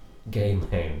some gay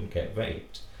men get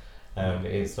raped, and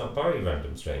it's not by a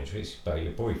random stranger, it's by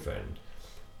your boyfriend.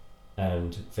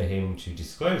 And for him to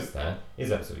disclose that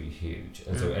is absolutely huge.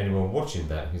 And so anyone watching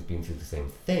that who's been through the same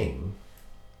thing,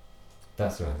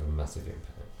 that's going to have a massive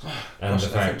impact. And Gosh,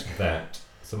 the I fact that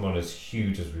someone as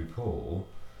huge as RuPaul,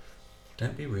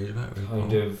 Don't be rude about RuPaul.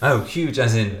 kind of Oh, huge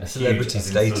as in huge celebrity as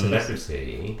in status.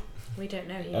 celebrity, We don't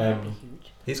know. He might be Um,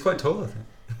 huge. He's quite tall, I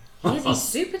think. He's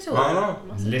super tall. Wow.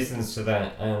 Massive. listens to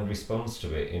that and responds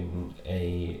to it in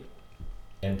a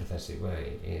empathetic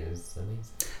way is amazing.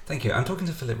 Thank you. I'm talking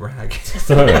to Philip Ragg.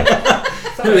 Sorry.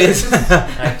 Who is?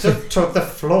 I just took the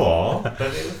floor, but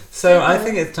it was So I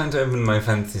think it's time to open my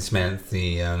fancy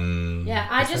smancy. Yeah,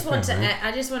 I just want to. right?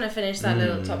 I just want to finish that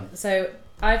little top. So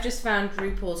I've just found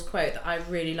RuPaul's quote that I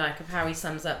really like of how he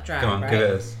sums up drag. Go on, right? give it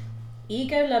us.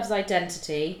 Ego loves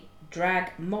identity.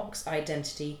 Drag mocks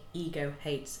identity. Ego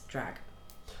hates drag.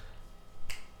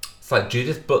 It's like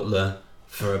Judith Butler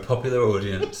for a popular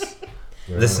audience.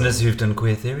 Listeners who've done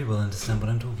queer theory will understand what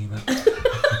I'm talking about.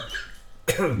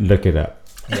 Look it up.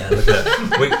 Yeah, look at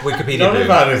that. Wikipedia. None boom. of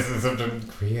our listeners have done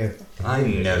queer. I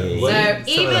know. So Well, some of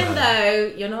even them have.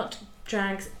 though you're not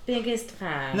drag's biggest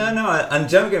fan, No, and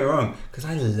don't get me wrong, because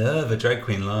I love a drag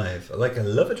queen live. I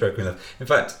love a drag queen live. In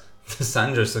fact,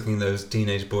 Sandra sucking those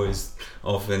teenage boys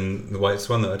off in The White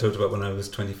Swan that I talked about when I was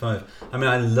 25. I mean,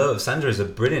 I love... Sandra is a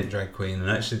brilliant drag queen, and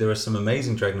actually there are some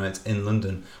amazing drag nights in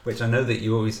London, which I know that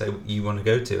you always say you want to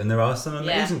go to, and there are some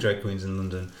amazing drag queens in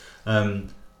London.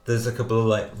 There's a couple of,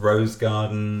 like, Rose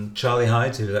Garden, Charlie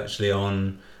Hyde, who was actually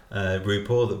on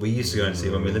RuPaul, that we used to go and see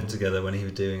when we lived together when he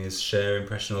was doing his Cher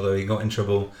impression, although he got in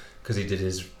trouble because he did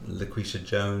his LaQuisha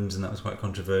Jones, and that was quite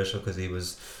controversial because he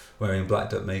was wearing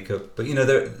blacked up makeup. But, you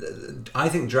know, I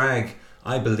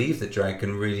believe that drag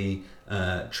can really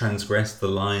transgress the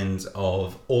lines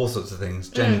of all sorts of things,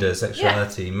 gender,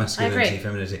 sexuality, masculinity,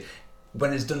 femininity.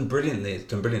 When it's done brilliantly, it's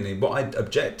done brilliantly. What I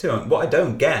object to, what I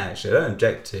don't get, actually, I don't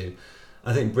object to,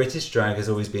 I think British drag has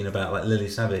always been about, like Lily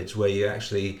Savage, where you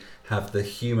actually have the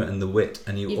humour and the wit,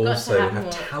 and you also have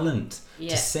talent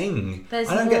to sing. There's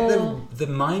I don't get the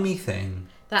mimey thing.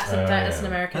 That's an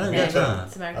American I don't thing. get that.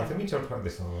 It's American. I think we talked about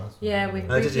this on the last one. Yeah, we've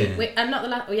did you? we not the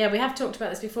last. Yeah, we have talked about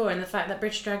this before, and the fact that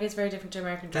British drag is very different to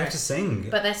American They drag. have to sing.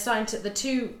 But they're starting to. The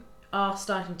two are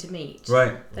starting to meet.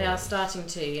 Right. They are starting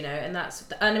to, you know, and that's.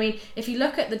 And I mean, if you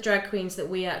look at the drag queens that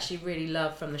we actually really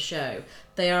love from the show,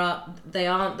 they aren't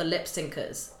the lip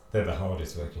syncers. They're the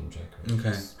hardest working drag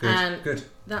queens. Okay, good.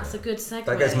 That's a good segue.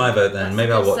 That gets my vote then. That's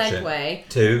Maybe a I'll good watch segue it.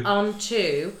 Two. On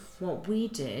to what we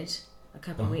did a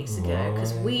couple of weeks ago,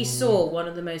 because we saw one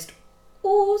of the most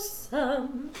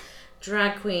awesome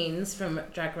drag queens from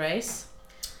Drag Race,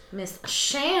 Miss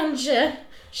Shangela.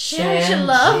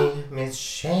 Miss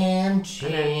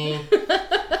Shanji.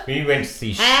 We went to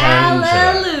see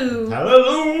Shangela.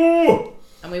 Hallelujah!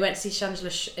 And we went to see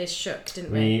Shangela is Shook,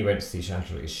 didn't We went to see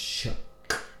Shangela is Shook,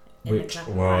 In the which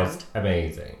Clapham was Round.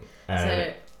 amazing.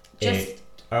 So just.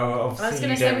 I was obviously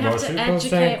going to you say we don't have watch to RuPaul's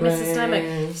educate Drag Mrs. Steinberg.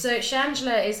 Race. So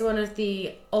Shangela is one of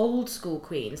the old school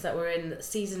queens that were in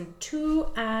season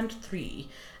 2 and 3,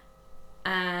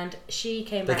 and she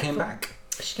came They back. came back.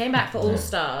 She came back for All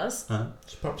Stars.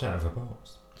 She popped out of her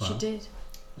box. Wow. She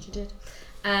did,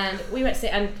 and we went to see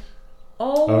it, and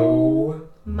Oh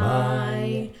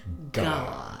my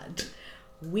God,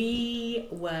 we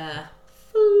were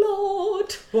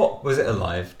floored. What was it? A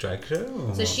live drag show?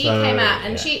 Or So what? she came out,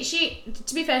 and yeah. she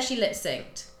to be fair, she lip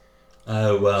synced.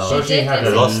 Oh well. She did had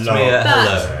lip a Lost lot me at to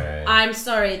hello. say. I'm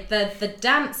sorry, the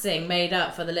dancing made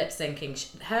up for the lip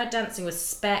syncing. Her dancing was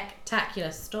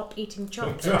spectacular. Stop eating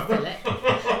chocolate,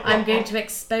 Philip. I'm going to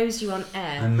expose you on I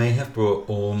air. may have brought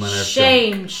all manner of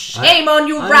Shame junk. on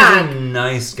you, I rag. was a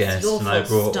nice guest, your and I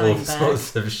fault, brought all Steinberg.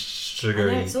 sorts of I know,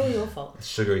 sugary, it's all your fault.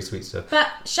 sweet stuff. But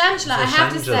Shangela, I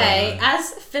have to Shangela. say, as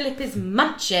Philip is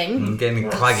munching, I'm getting a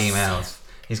claggy mouth.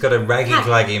 He's got a raggy,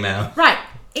 claggy mouth. right,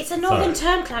 It's a northern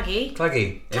term, claggy.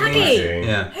 Claggy. It Claggy. means-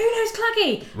 yeah. Who knows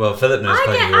claggy? Well, Philip knows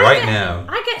claggy now.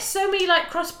 I get so many like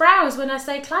cross brows when I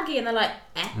say claggy, and they're like,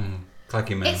 eh.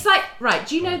 Claggy man. It's like, right?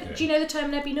 Do you know? Okay. Do you know the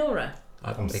term Nebby Nora?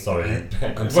 I'm sorry.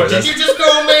 I'm What sorry, did you just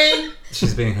call me?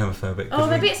 She's being homophobic. Oh,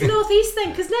 maybe it's a northeast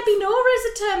thing because Nebby Nora is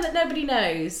a term that nobody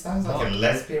knows. Sounds like a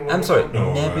lesbian woman. I'm sorry, called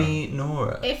Nora. Nebby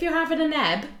Nora. If you're having a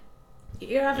neb,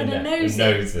 you're having a nosy.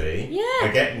 Nosy. Yeah. I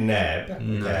get neb.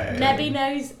 No. Okay. Nebby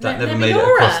nose. That never Nebby made it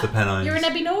Nora. across the Pennines. You're a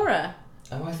Nebby Nora.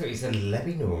 Oh, I thought you said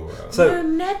Lebby Nora. So- No,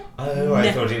 Neb. Oh,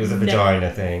 I thought it was a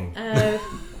vagina thing. I'm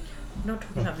not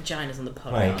talking about vaginas on the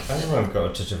Like, podcast. oh, I've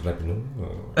got a touch of Lebby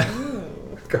Nora.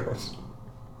 Gosh.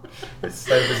 It's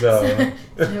so bizarre.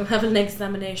 We'll have an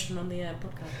examination on the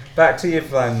podcast. Back to your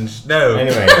flange. No.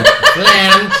 Anyway,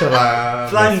 Flangela.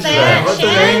 Flangela. What's the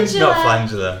name? Shangela. Not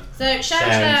Flangela. So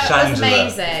Shangela Shangela. was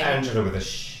amazing. Angela with a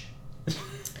sh.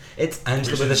 It's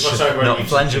Angela Which with a is what sh, I want not you to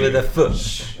Flanger do. with a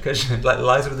foot. Because like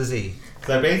Liza with a Z.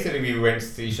 So basically, we went to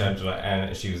see Shangela,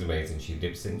 and she was amazing. She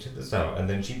lip synced at the start, and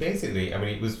then she basically, I mean,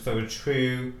 it was for a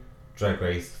true Drag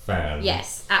Race fan.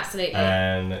 Yes, absolutely.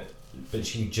 But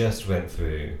she just went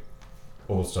through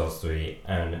All Stars 3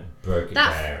 and broke it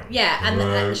That down. yeah, and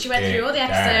Broke she went through all the it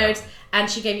episodes, down. and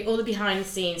she gave you all the behind the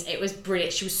scenes. It was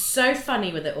brilliant. She was so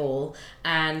funny with it all,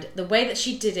 and the way that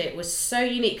she did it was so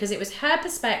unique because it was her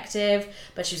perspective,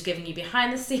 but she was giving you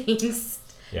behind the scenes,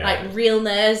 Yeah. like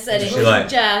realness, and it She was like-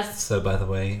 just. So by the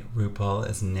way, RuPaul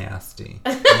is nasty.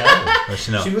 No. Was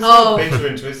she not? She was Oh. so bitter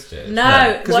and twisted.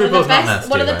 No, 'cause one of the RuPaul's not best. nasty,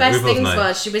 One of the right? best RuPaul's things nice.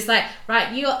 was she was like,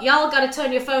 right, y'all got to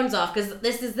turn your phones off because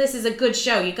this is a good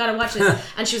show. You got to watch this.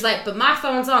 And she was like, but my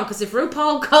phone's on because if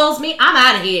RuPaul calls me, I'm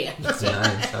out of here. Nice,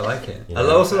 I like it. Yeah. I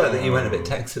also like that you went a bit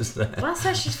Texas there. Well, that's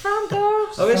where she's from, girl.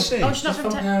 Oh, is she? Oh, she's not She's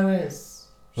from from Texas. Paris.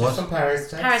 She's What? from Paris,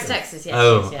 Texas. Paris, Texas, yeah.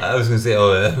 Oh, she is, yeah. I was going to say,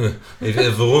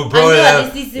 if RuPaul, I know,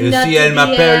 this is not si elle to be,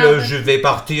 m'appelle, je vais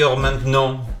partir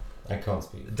maintenant, I can't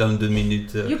speak. dans 2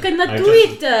 minutes. You cannot I do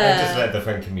just, it. I just let the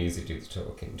funky music do the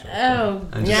talking. Oh,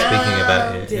 I'm just speaking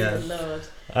about it, dear yeah.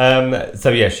 Lord. So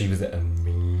yeah, she was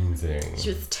amazing. She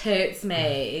was totes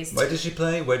amazed. Where did she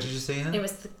play? Where did you see her? It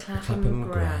was the Clapham Clapham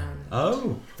Ground.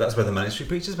 Oh, that's where the Manic Street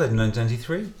Preachers played in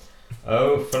 1993.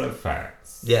 Oh, full of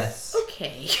facts. Yes.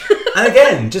 Okay. And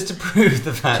again, just to prove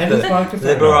the fact Tennis that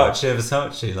microphone Liberace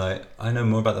Versace, like, I know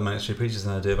more about the Manic Street Preachers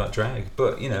than I do about drag.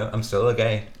 But, you know, I'm still a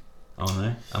gay. Oh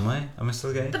no, am I? Am I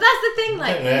still gay? But that's the thing, I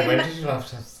like, don't know, when did you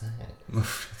last have sex?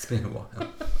 It's been a while.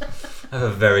 I have a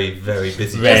very, very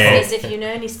busy Very. job. listeners, if you know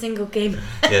any single gay man.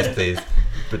 Yes, please.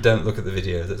 But don't look at the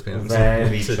video that's been Very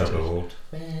uploaded. troubled.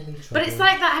 Very troubled. But it's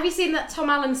like that. Have you seen that Tom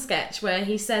Allen sketch where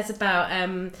he says about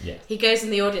Yeah. he goes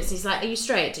in the audience and he's like, "Are you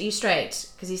straight? Are you straight?"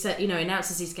 Because he said, you know, he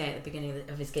announces he's gay at the beginning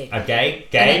of his gig. I'm gay,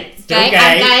 And gay, then, still I'm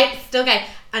gay. gay, still gay.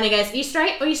 And he goes, "Are you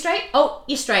straight? Are you straight? Oh,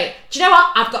 you're straight. Do you know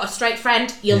what? I've got a straight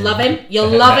friend. You'll love him. You'll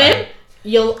love him.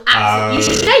 You'll absolutely. You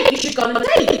should date. You should go on a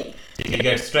date." You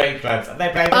go to straight clubs and they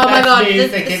play the Oh my best god, the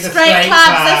music in the straight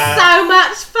clubs are so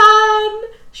much fun.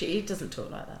 He doesn't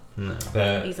talk like that. No.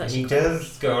 But He's actually he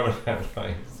does go on about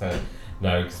like so.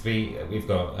 No, because we've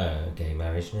got gay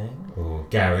marriage now or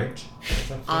garage.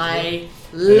 I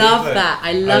love that.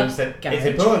 I love It's garage.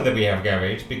 important that we have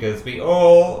garage because we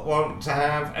all want to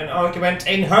have an argument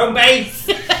in home base.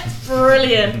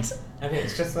 Brilliant. And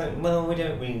it's just like, well, we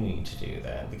don't really need to do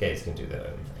that. The gays can do their own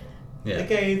thing. Yeah. The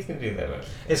gays can do their own thing.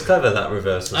 It's clever, that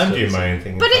reversal. I'm doing my own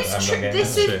thing. But I'm it's not true. getting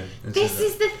This it. is true. It's this true.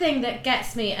 is the thing that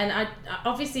gets me, and I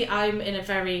obviously I'm in a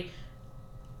very,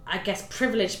 I guess,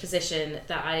 privileged position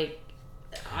that I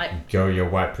Go, your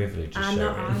white privilege is I'm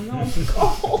not. showing. I'm not.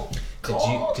 Oh,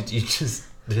 God. Did you just...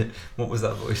 What was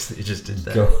that voice that you just did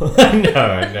there? Go.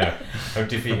 No. I've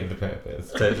defeated the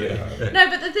purpose. Totally. Yeah. No,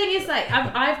 but the thing is, like,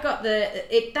 I've got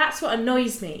that's what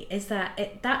annoys me is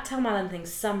that that Tom Allen thing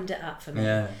summed it up for me.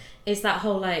 Yeah. Is that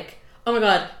whole like, oh my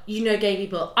god, you know gay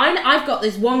people. I've got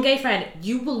this one gay friend.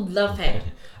 You will love him.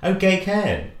 Oh, gay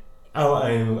Ken. Oh,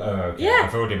 okay. Yeah.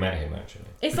 I've already met him actually.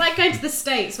 It's like going to the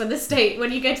States when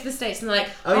you go to the States and they're like,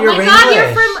 Oh, oh you're my god, you're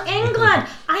English." from England.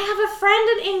 I have a friend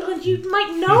in England. You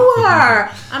might know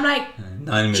her. I'm like,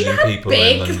 9 do you know million how people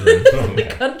big in London. the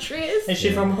country is? Is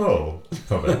she from Hull?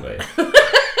 Probably.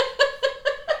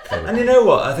 And you know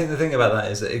what? I think the thing about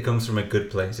that is that it comes from a good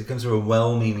place. It comes from a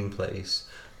well-meaning place,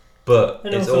 but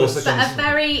And it's also also it's- But comes a from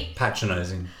very, a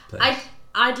patronising place.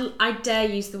 I dare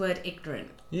use the word ignorant.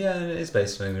 Yeah, and it is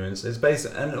based on ignorance. It's based,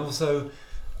 and also,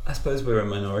 I suppose we're a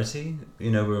minority.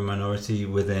 You know, we're a minority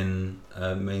within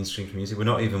mainstream community. We're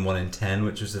not even 1 in 10,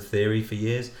 which was the theory for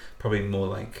years. Probably more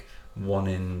like 1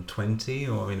 in 20,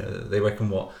 or you know, they reckon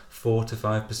 4 to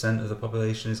 5% of the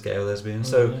population is gay or lesbian.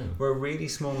 So yeah. we're a really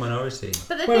small minority.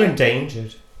 But the We're thing,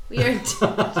 endangered. We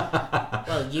are.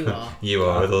 Well, you are. You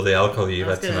are with all the alcohol you've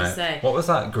I was had gonna tonight. say. What was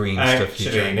that green stuff you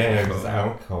Actually, drank? no, before? because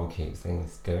alcohol keeps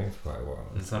things going for quite a while.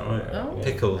 Is that right? Oh. Yeah.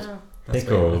 Pickled. Oh. That's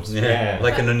Pickled, what it was. yeah.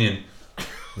 Like an onion.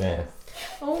 Yeah.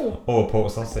 Oh. Or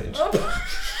pork sausage.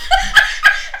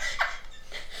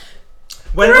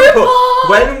 When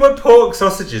were pork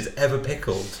sausages ever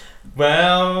pickled?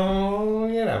 Well,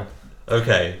 you know.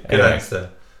 Okay, good Anyway. answer.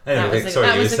 That Anyway, was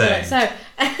Victoria, you were saying. So,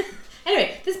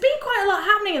 anyway, there's been quite a lot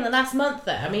happening in the last month,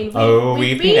 though. I mean,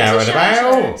 We've been out and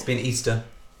about. It's been Easter.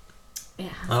 Yeah,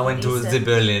 I went to Easter. the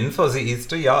Berlin for the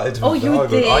Easter. Yeah, it was Oh, you very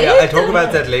good. did? Oh, yeah, I talk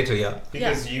about that later. Yeah.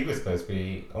 Because you were supposed to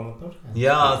be on the podcast.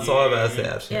 Yeah, I saw about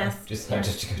that. Yeah. Yes, Just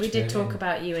yes. to go We to did Berlin. talk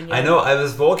about you and your. I know. I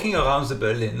was walking around the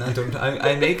Berlin.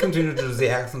 I may continue to do the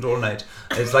accent all night.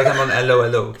 It's like I'm on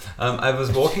LO. I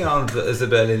was walking around the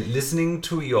Berlin, listening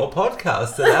to your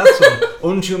podcast, the last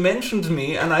one, and you mentioned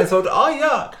me, and I thought, oh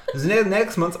yeah, the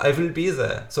next month I will be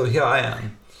there. So here I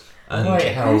am. And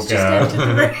Right, Who's just Helga.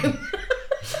 entered the room?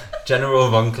 General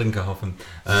von Klinkerhoffen.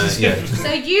 Yeah.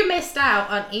 So you missed out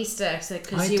on Easter, so I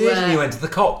because you did. were. And you went to the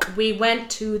Cock. We went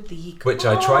to the. Which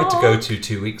I tried to go to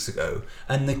 2 weeks ago,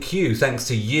 and the queue, thanks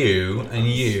to you and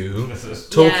you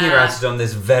talking Yeah. about it on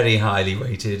this very highly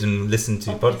rated and listened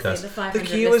to Obviously, podcast, the the 500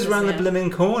 queue was listeners, around the yeah.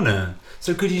 blooming corner.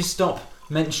 So could you stop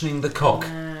mentioning the Cock?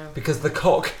 No. Because the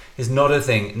Cock is not a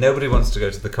thing. Nobody wants to go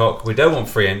to the Cock. We don't want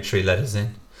free entry. Let us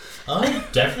in. I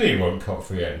definitely want cock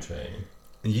free entry.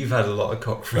 You've had a lot of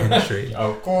Cock free entry.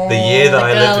 Oh, God. The year that The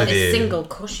I girl lived with is you. single. Of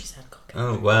course, she's had cock.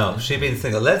 Oh wow, she being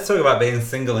single. Let's talk about being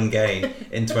single and gay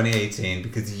in 2018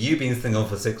 because you've been single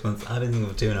for 6 months. I've been single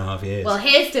for 2.5 years. Well,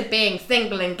 here's to being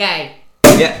single and gay.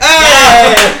 Yeah.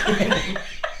 Hey!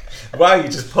 Wow, you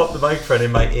just popped the microphone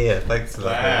in my ear. Thanks for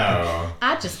that. Wow.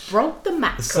 I just broke the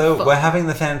microphone. So we're having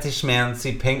the fancy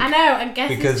schmancy pink. I know, and guess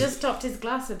Because- he's just topped his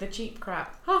glass with the cheap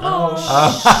crap. Oh,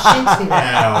 Oh,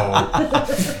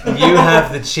 now. You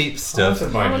have the cheap stuff. Out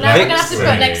of well, my now we're gonna have to put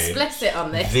an Victory. explicit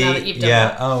on this now that you've done yeah.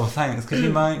 that. Oh, thanks. Could you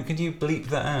mind? Could you bleep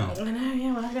that out? I know,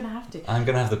 yeah, well, I'm gonna have to. I'm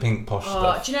gonna have the pink posh Oh,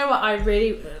 stuff. do you know what I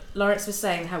really? Lawrence was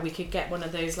saying how we could get one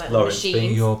of those like Lawrence machines.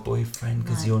 being your boyfriend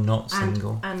because Right. you're not and,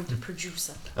 single. and the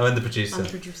producer. Oh, and the producer. And the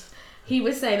producer. He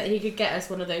was saying that he could get us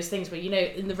one of those things where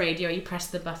in the radio you press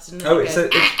the button. And Oh, it it's goes,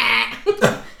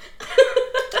 a.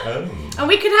 Oh. and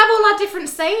we could have all our different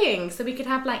sayings. So we could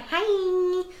have like,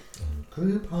 "Hi,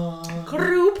 Groupon.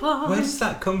 Groupon." Where does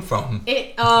that come from?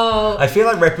 Oh. I feel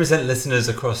like represent listeners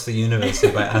across the universe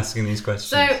here by asking these questions.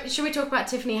 So, should we talk about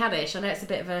Tiffany Haddish? I know it's a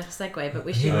bit of a segue, but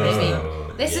we should Oh,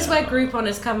 maybe. This is where Groupon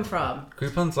has come from.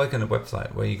 Groupon's like a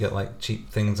website where you get like cheap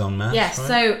things on mass. Yes, right?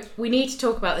 so we need to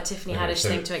talk about the Tiffany Haddish So,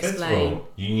 thing to first of explain. all,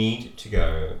 you need to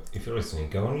go, if you're listening,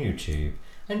 go on YouTube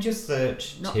and just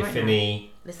search Not right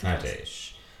Tiffany Listen to us. Haddish.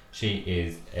 She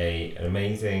is an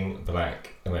amazing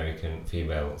black American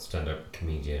female stand-up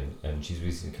comedian, and she's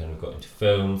recently kind of got into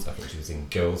films. I think she was in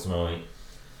Girls' Night,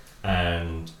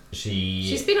 and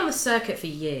She's been on the circuit for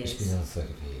years. she's been on the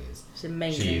circuit for years. She's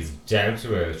amazing. She is down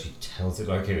to earth. She tells it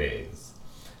like it is,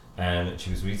 and she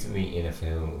was recently in a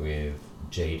film with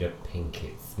Jada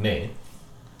Pinkett Smith,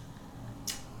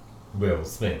 Will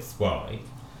Smith's wife,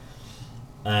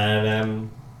 and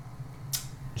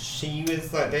she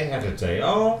was like, they had a day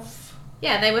off.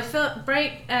 Yeah, they were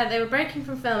they were breaking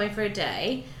from filming for a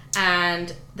day,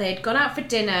 and they'd gone out for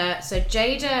dinner. So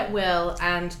Jada, Will,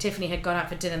 and Tiffany had gone out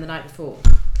for dinner the night before.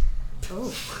 Oh,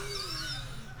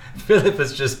 Philip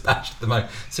has just bashed the mic.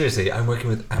 Seriously, I'm working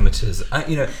with amateurs.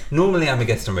 Normally I'm a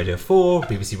guest on Radio 4,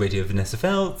 BBC Radio Vanessa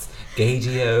Feltz,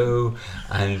 Gadio,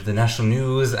 and the National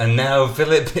News, and now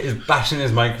Philip is bashing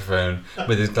his microphone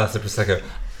with his glass of Prosecco.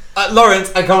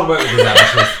 Lawrence, I can't work with these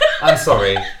amateurs. I'm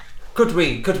sorry. Could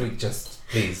we just,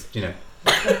 please, really?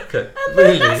 that's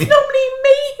normally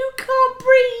me who can't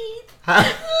breathe.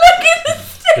 Look at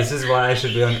this. This is why I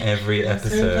should be on every We're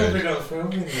episode. not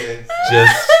filming this.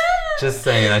 Just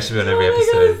saying, I should be on every Oh my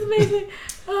God, episode. it's amazing.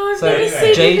 Oh, I've So, never anyway,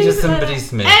 seen Jada anything like somebody that.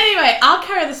 Smith. Anyway, I'll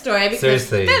carry the story because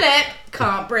Seriously. Philip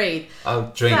can't breathe.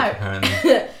 I'll drink, So-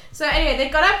 apparently. So anyway, they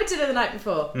got out for dinner the night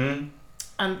before. Mm?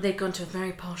 And they'd gone to a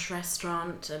very posh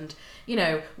restaurant, and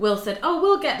Will said, "Oh,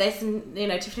 we'll get this," and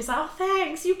Tiffany's like, "Oh,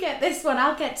 thanks, you get this one,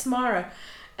 I'll get tomorrow."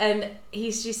 And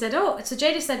she said, "Oh," so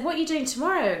Jada said, "What are you doing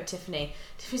tomorrow, Tiffany?"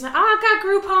 Tiffany's like, "Oh,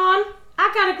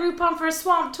 I got a Groupon for a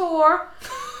swamp tour."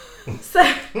 so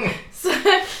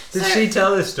Did she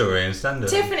tell this story in stand-up?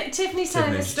 Tiffany's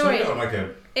telling the She's story. got like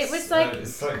a. It was like-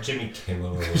 it's like Jimmy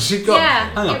Kimmel. She got, Yeah,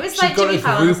 hang on, it was she like got Jimmy a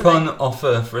Fallon or Groupon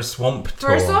offer for a swamp tour.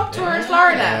 for a swamp tour in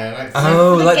Florida. Yeah,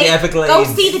 Oh, For like the ga- Everglades. Go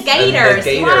see the and gators.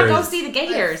 the You want to go gators. see the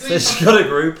gators? So she got a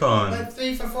Groupon. Let's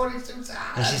see for 42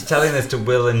 And she's telling this to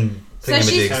Will and So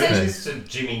she's It's to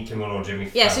Jimmy Kimmel or Jimmy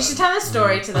Fallon. Yeah, so she's telling a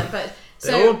story to them, but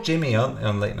They're all Jimmy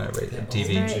on late night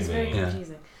TV. It's very Yeah.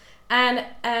 confusing. And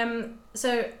and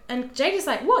Jada's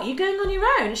like, "What? You going on your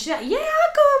own?" And she's like, "Yeah,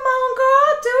 I'll go on my own, girl.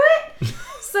 I'll do it."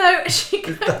 So she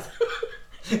goes.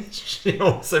 She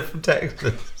also from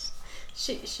Texas.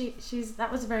 She's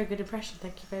that was a very good impression.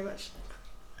 Thank you very much.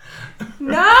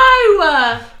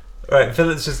 No. Right,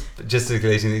 Philip's just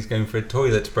gesticulating that he's going for a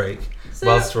toilet break So,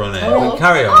 whilst we're on air. Paul, But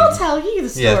carry on. I'll tell you the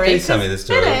story. Yeah, please tell me the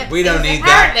story. Philip We don't is need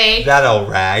apparently- that old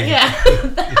rag. Yeah.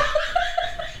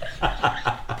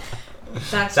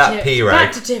 That pea rag.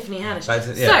 Back to Tiffany Haddish.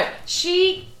 Yeah. So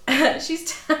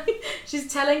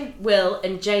she's telling Will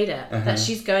and Jada that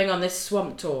she's going on this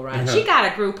swamp tour, right? She got a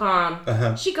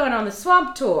Groupon. She's going on the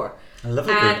swamp tour. I love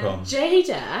a And Groupon.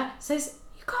 Jada says,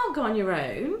 "You can't go on your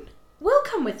own. We'll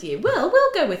come with you. We'll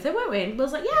go with her, won't we?" And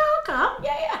Will's like, "Yeah, I'll come.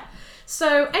 Yeah."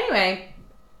 So anyway,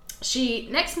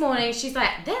 next morning she's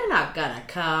like, "They're not gonna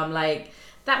come. Like,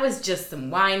 that was just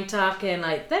some wine talking.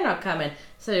 Like, they're not coming."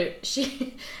 So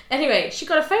she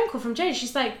got a phone call from Jada.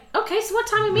 She's like, "Okay, so what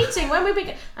time are we meeting? When we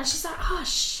begin?" And she's like, "Oh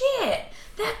shit,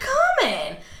 they're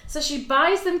coming." So she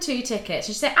buys them 2 tickets.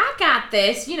 She said, "I got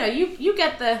this. You know, you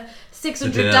get the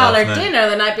 $600 dinner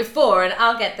the night before, and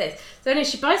I'll get this." So anyway,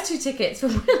 she buys 2 tickets for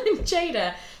Will and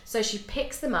Jada. So she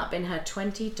picks them up in her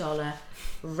 $20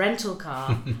 rental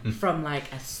car from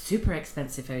like a super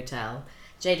expensive hotel.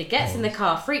 Jada gets in the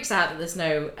car, freaks out that there's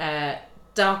no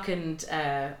darkened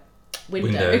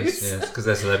windows. Yes, because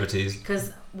they're celebrities.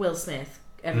 Because Will Smith,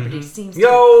 everybody seems to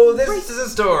Yo, this is a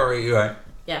story, right?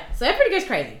 Yeah, so everybody goes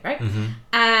crazy, right?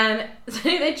 And so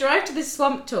they drive to this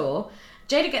swamp tour.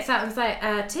 Jada gets out and is like,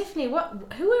 "Tiffany, who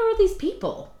are all these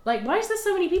people? Like, why is there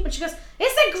so many people?" And she goes,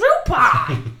 "It's a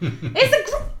Groupon! It's a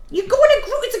group. You go in a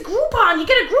group. It's a Groupon. You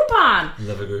get a Groupon."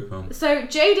 Love a Groupon. So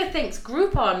Jada thinks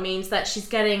Groupon means that she's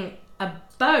getting a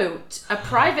boat, a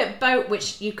private boat,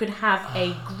 which you could have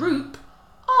a group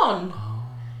on.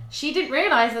 She didn't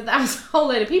realise that was a whole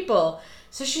load of people.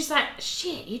 So she's like,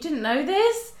 "Shit, you didn't know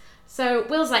this?" So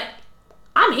Will's like,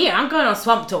 "I'm here. I'm going on a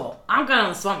swamp tour. I'm going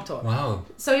on a swamp tour." Wow.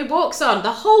 So he walks on.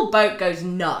 The whole boat goes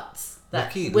nuts.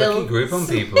 Lucky Groupon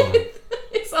people.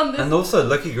 It's on this. And also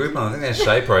Lucky Groupon. I think their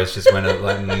share price just went up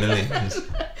like millions.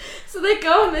 So they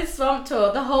go on this swamp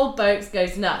tour. The whole boat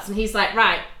goes nuts. And he's like,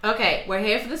 "Right, okay, we're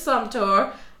here for the swamp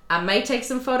tour. I may take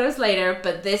some photos later,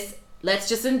 but let's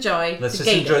just enjoy Let's the just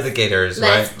gators. enjoy the gators,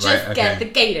 Let's right? just Right, get okay.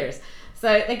 the gators."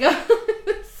 So they go on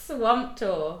the swamp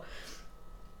tour.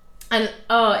 And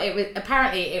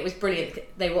it was brilliant.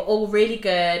 They were all really good,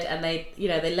 and they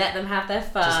let them have their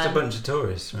fun. Just a bunch of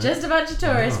tourists, right? Just a bunch of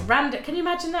tourists. Wow. Random. Can you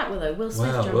imagine that, Willow? Will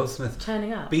Smith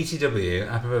turning up. BTW,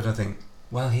 apropos of nothing,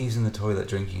 while he's in the toilet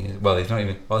drinking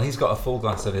he's got a full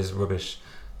glass of his rubbish,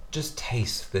 just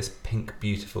taste this pink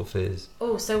beautiful fizz.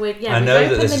 Oh, so I know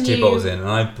that this is 2 bottles in, and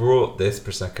I brought this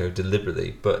Prosecco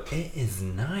deliberately, but it is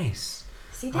nice.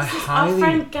 See, our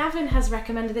friend Gavin has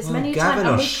recommended this many Gavin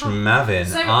times. or Schmavin,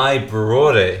 So- I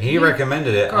brought it. He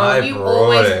recommended it, Girl, I you brought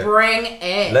always it. bring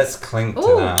it. Let's clink to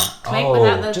Ooh, that. clink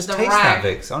without just the taste rag. that,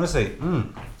 Vix. Honestly,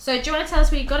 So do you want to tell us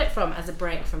where you got it from as a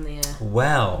break from the...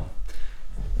 Well,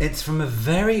 it's from a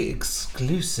very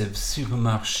exclusive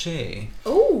supermarché.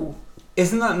 Ooh,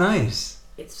 Isn't that nice?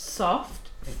 it's soft,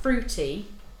 fruity,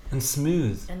 And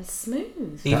smooth. and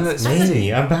smooth. Even though That's it's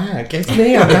me. I'm back. It's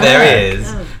me. I'm back. There he is.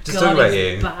 Oh, Just God, talking about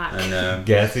he's you. back. I know.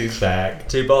 Guess who's back?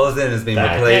 2 bottles in has been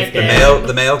Back replaced. again.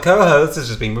 The male co-host has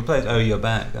just been replaced. Oh, you're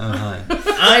back. Oh, hi.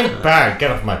 I'm back.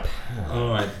 Get off my pouch. All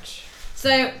right.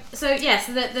 So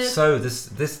the So this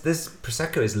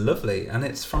Prosecco is lovely, and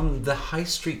it's from the High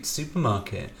Street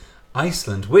supermarket,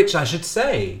 Iceland, which I should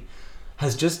say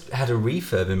has just had a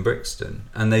refurb in Brixton,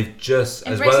 and they've just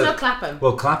in as Brixton well. or Clapham.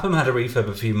 Well, Clapham had a refurb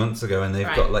a few months ago, and they've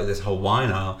Right. got like this whole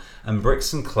wine aisle, and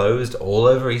Brixton closed all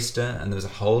over Easter, and there was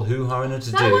a whole hoo-ha in it to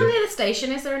Is that one do. near the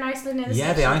station? Is there an Iceland near the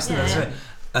Yeah, station? the Iceland, that's right.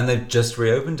 And they've just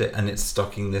reopened it, and it's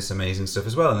stocking this amazing stuff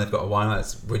as well, and they've got a wine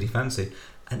that's really fancy.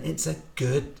 And it's a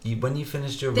good. When you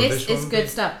finished your rubbish This is one, good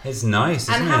stuff. It's nice,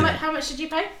 isn't And it? how much did you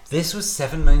pay? This was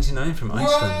 $7.99 from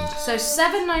Iceland, So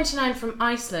 $7.99 from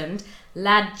Iceland,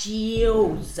 La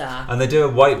Giosa. and they do a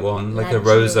white one, like a Legend.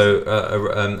 Rosso,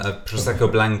 a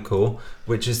Prosecco Blanco,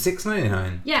 which is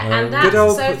 $6.99. Yeah, and that's good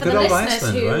old, so for good the old listeners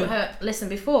Iceland, who right? have listened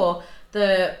before,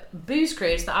 the booze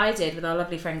cruise that I did with our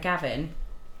lovely friend Gavin,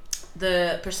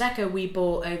 the Prosecco we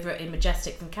bought over in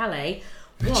Majestic from Calais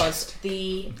was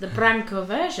the Branco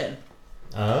version.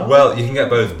 Oh. Well, you can get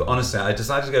both, but honestly, I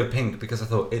decided to go pink because I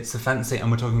thought it's the fancy, and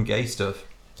we're talking gay stuff.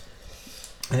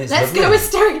 And it's Let's lovely. go with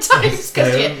stereotypes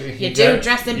because you do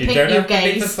dress in pink, you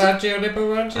gays. Sergio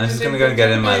Liberace. I'm just going to go and get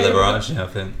in my Liberace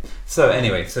outfit. So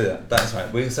anyway, that's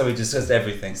right. We discussed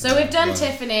everything. So we've done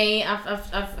Tiffany.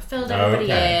 I've filled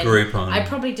everybody in. Groupon. I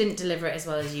probably didn't deliver it as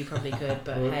well as you probably could,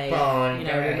 but hey,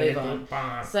 we'll move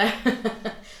on.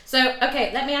 So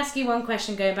okay, let me ask you one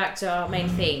question. Going back to our main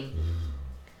theme.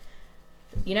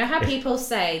 You know how people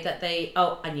say that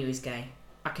I knew he's gay.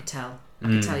 I could tell. I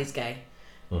could tell he's gay.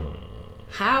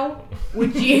 How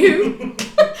would you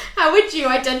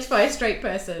identify a straight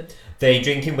person? They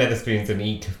drink in Wetherspoons and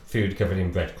eat food covered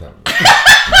in breadcrumbs.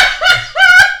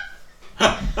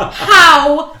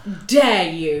 How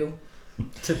dare you?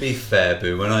 To be fair,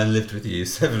 Boo, when I lived with you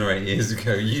 7 or 8 years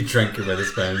ago, you drank in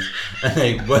Wetherspoons and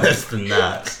ate worse than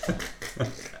that.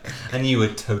 And you were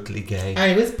totally gay.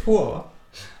 I was poor.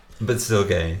 But still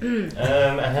gay.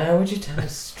 How would you tell a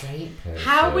straight person?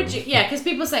 How would you? Yeah, because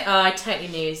people say, "Oh, I totally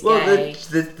knew he's Well, gay."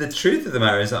 the truth of the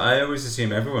matter is that I always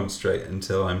assume everyone's straight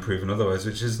until I'm proven otherwise,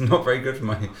 which is not very good for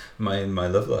my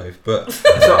love life. But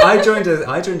so I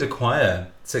joined a choir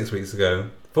 6 weeks ago,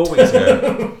 4 weeks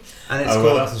ago, and it's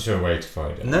called. That's a sure way to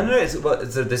find it. No.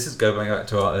 So this is going back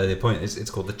to our earlier point. It's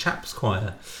called the Chaps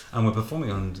Choir, and we're performing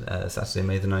on Saturday,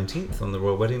 May the 19th, on the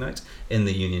Royal Wedding Night in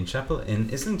the Union Chapel in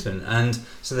Islington. And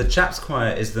so the Chaps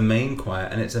Choir is the main choir,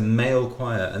 and it's a male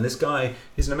choir. And this guy,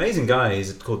 he's an amazing guy.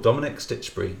 He's called Dominic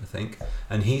Stitchbury, I think,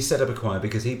 and he set up a choir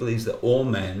because he believes that all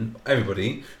men,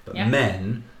 everybody, but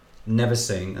men never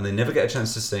sing, and they never get a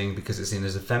chance to sing because it's seen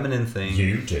as a feminine thing.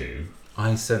 You do.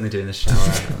 I certainly do in the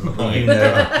shower. You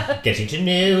know. Getting to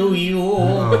know you.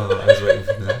 Oh, I was waiting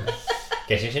for that.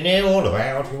 Getting to know all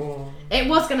about you. It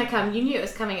was going to come. You knew it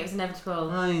was coming. It was inevitable.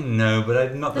 I know, but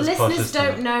I'm not The as posh listeners as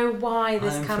don't them. know why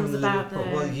this I'm comes from about, Liverpool.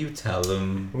 though. Well, you tell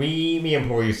them. Me and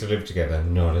Paul used to live together,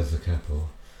 not as a couple.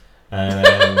 And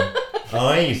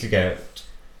I used to get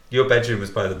Your bedroom was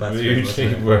by the bathroom. rudely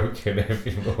wasn't it? woken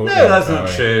every morning. No, that's not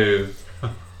true.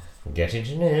 Getting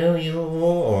to know you,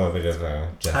 or a bit of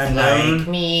just I'm like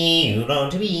known. me, you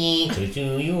want to be to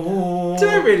you. Do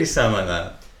I really sound like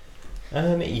that?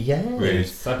 Yes.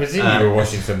 Rude. I presume you were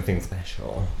watching something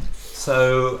special.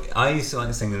 So I used to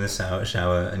like sing in the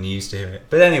shower, and you used to hear it.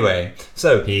 But anyway,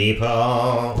 so People.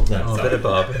 No, a bit of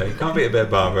Barbara. You can't beat a bit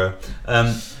of Barbara. And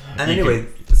You anyway,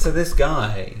 so this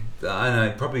guy, and I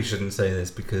probably shouldn't say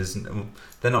this because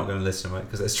they're not going to listen, right?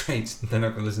 Because they're straight. They're not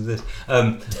going to listen to this.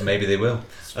 Maybe they will.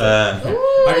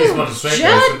 I just want to straight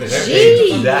person. They don't judgy. need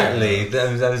to-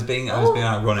 Exactly. I was being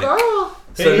ironic. Girl.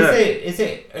 So So is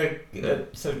no.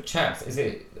 so chaps? Is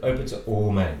it open to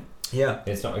all men? Yeah.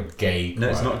 It's not a gay. No,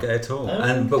 it's choir. not gay at all.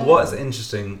 Oh, But okay. what's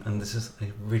interesting, and this is,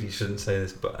 I really shouldn't say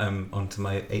this, but onto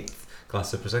my 8th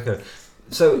glass of Prosecco.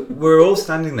 So we're all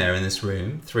standing there in this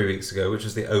room 3 weeks ago, which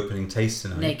was the opening taste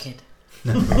tonight. Naked.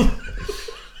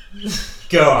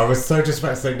 Girl, I was so just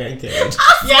about to say naked.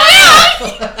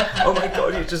 Oh my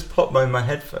god, you just popped my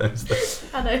headphones.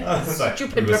 I know. Oh, it's like,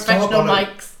 Stupid we were professional starborn-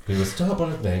 mics. We were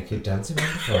starborn naked, dancing on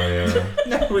the fire.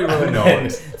 No, we were And not. then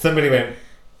somebody went,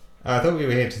 I thought we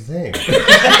were here to sing.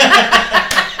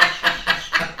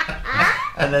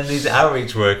 And then these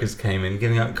outreach workers came in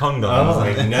giving out condoms. Oh,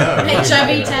 I know.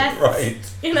 HIV tests. Right.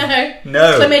 You know.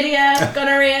 No. Chlamydia,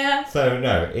 gonorrhea. So,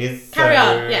 no, is... Carry so-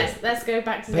 on. Yes, let's go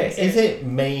back to But this. is it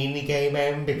mainly gay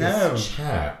men? Because No.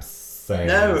 chaps say...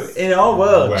 No, in our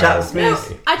world, chaps No,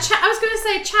 means... I was going to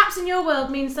say chaps in your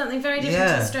world means something very different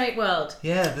to Yeah. the straight world.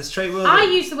 Yeah, the straight world. I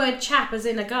use the word chap as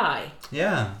in a guy.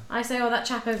 Yeah. I say, oh, that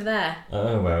chap over there.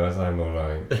 Oh, whereas I'm more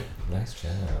like, nice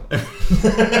chap.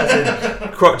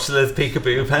 Crotchless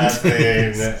peekaboo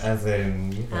panties. as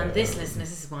in, you know. And this, listeners,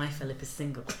 this is why Philip is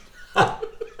single.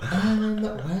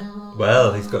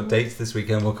 Well, he's got dates this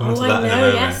weekend. We'll come on to I that in a know,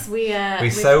 moment. yes. We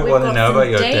we've so wanna got know some about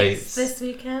your dates. this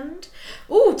weekend.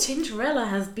 Oh, Tinderella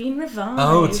has been revived.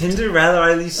 Oh, Tinderella.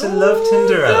 I used to love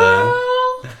Tinderella.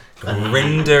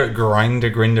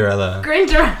 Grinderella.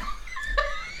 Grinder.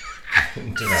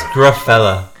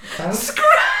 Scruffella.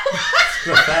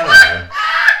 Scruffella.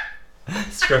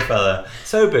 Scruffella.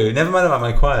 So, Boo, never mind about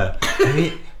my choir. Who are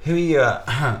you, who are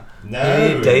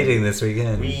you dating this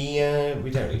weekend? We don't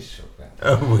really talk about that.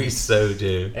 Oh, we so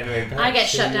do. Anyway, I get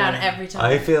shut down every time.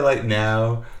 I feel like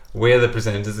now we're the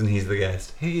presenters and he's the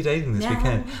guest. Who are you dating this No.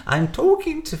 weekend? I'm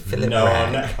talking to Philip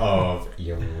None Bragg. of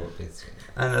your business.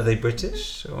 And are they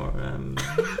British or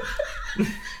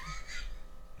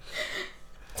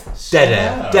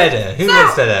Dede. Who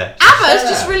is Dede? ABBA's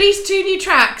just released 2 new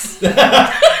tracks.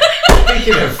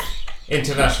 Speaking of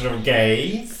international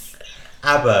gays,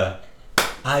 ABBA.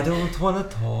 I don't want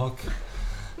to talk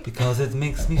because it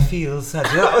makes me feel sad.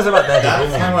 That was about Dede.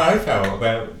 that's how I felt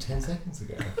about 10 seconds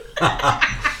ago.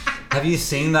 Have you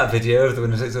seen that video of the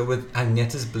Windows XP with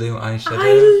Agnetta's blue eyeshadow?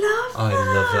 I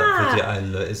love that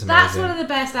video. It's amazing. That's one of the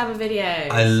best ABBA videos.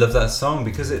 I love that song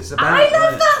because it's about. I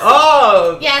love that song.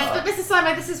 Oh! Yes, but Mr.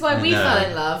 Simon, this is why we fell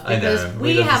in love. Because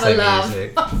we love have the a same love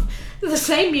music. of the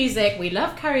same music. We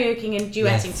love karaokeing and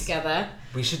duetting together.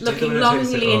 We should looking do the Windows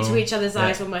longingly XP. into each other's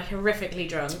eyes when we're horrifically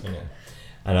drunk. Yeah.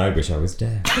 And I wish I was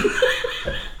deaf.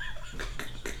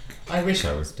 I wish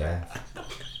I was deaf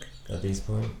at these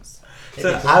points.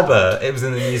 So ABBA, it was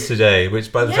in the news today,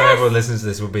 which by the time Yes. everyone listens to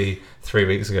this will be 3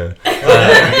 weeks ago.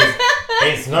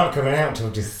 It's not coming out till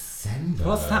December.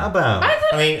 What's that about?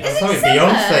 I mean, I'm sorry,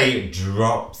 Beyonce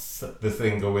drops the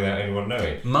single without anyone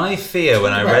knowing. My fear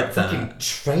when I read that. Fucking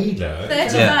trailer.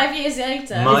 35 years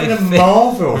later. My Even a fear-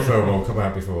 Marvel film will come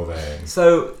out before then.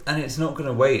 So, and it's not going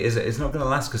to wait, is it? It's not going to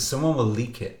last because someone will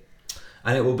leak it.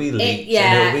 And it will be leaked yeah.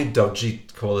 and it will be dodgy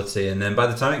quality. And then by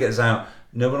the time it gets out,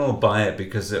 no one will buy it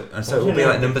because it. And so it will be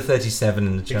like number 37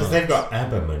 in the Because chart. they've got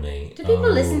ABBA money. Do people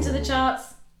listen to the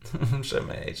charts? I'm showing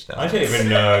my age now. I don't even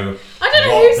know. I don't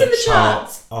know what who's in the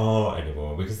charts. are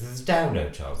anymore because there's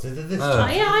download charts. There's this Oh.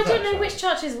 chart. Yeah, I there's don't that know which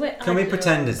chart is which. Can we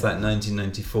pretend it's like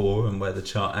 1994 and where the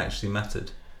chart actually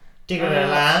mattered?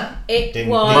 It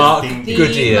was Mark the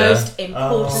Goodyear. most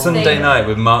important Sunday thing. night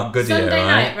with Mark Goodyear, Sunday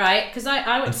right? night, right? Because I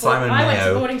went And to Simon I went to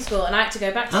Mayo. boarding school and I had to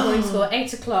go back to boarding school at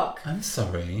 8 o'clock. I'm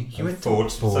sorry. You went Four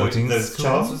to boarding so the school?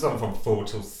 charts was on from 4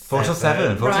 till 7. 4 till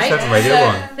 7. 4 till Right? 7, Radio so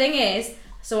 1. the thing is,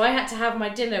 so I had to have my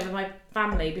dinner with my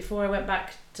family before I went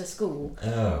back to school.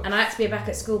 Oh. And I had to be back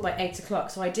at school by 8 o'clock,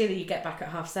 so ideally you get back at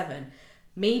 7:30.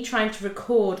 Me trying to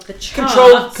record the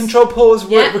charts. Control pause,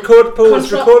 Yeah. record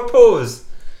pause, record pause.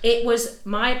 It was,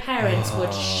 my parents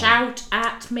would shout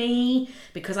at me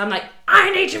because I'm like,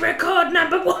 I need to record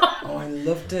number 1. Oh, I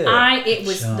loved it. It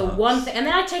was the Charts. one thing, and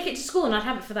then I'd take it to school and I'd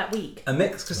have it for that week. A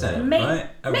mix cassette, Mi- right?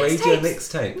 A mixtapes. radio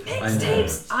mixtape.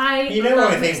 Mixtapes. You know love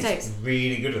what I think mixtapes. is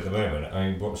really good at the moment?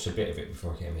 I watched a bit of it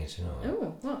before I came here tonight.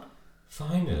 Oh, what?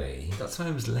 Finally, That's why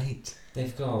I was late.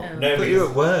 they've got... Oh. No, But you were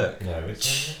at work. No,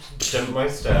 it's dump my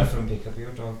stuff and pick up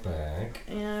your dog bag.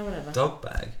 Yeah, whatever. Dog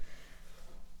bag.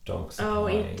 Dog Oh,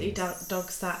 supplies. he dog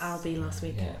sat Albie last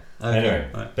week. Yeah. Okay, Anyway,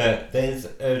 right. but there's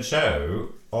a show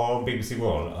on BBC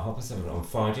One at 7:30 on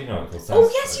Friday night called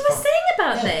Oh, yes, you were saying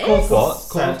about Yeah, this. Called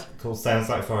what? Called Sounds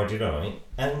Like Friday Night,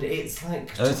 and it's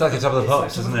like Oh, it's like a Top of the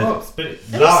Pops, Top of isn't the it? Pops, but it's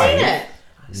Have live. you seen it?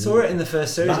 I saw it in the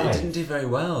first series. It Live. didn't do very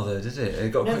well, though, did it?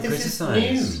 It got No, quite this is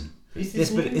criticised. new. This Yes,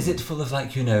 but new. is it full of,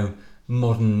 like,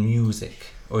 modern music?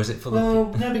 Or is it full Well,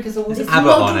 of... no, because all It's the ABBA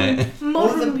on modern- it.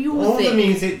 Modern all the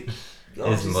music. music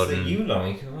artists modern. that you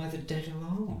like are either dead or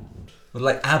old. Well,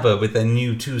 like ABBA with their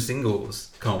new 2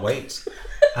 singles. Can't wait.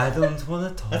 I don't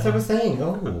want to talk. That's what we're saying.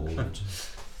 Old.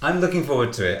 I'm looking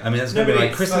forward to it. I mean, that's No, going to be but like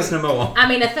it's Christmas like- number 1. I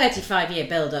mean, a 35-year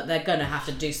build-up, they're going to have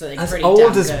to do something As pretty old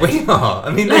damn as good. we are.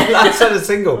 I mean, they last had a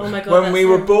single Oh my God, when that's we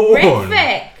were born.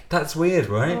 horrific. That's weird,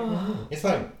 right? It's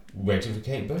like waiting for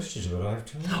Kate Bush to do a live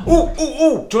tour. Oh!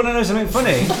 Do you want to know something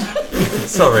funny?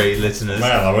 Sorry, listeners.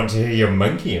 Well, I want to hear your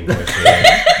monkey impression.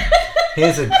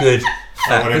 Here's a good I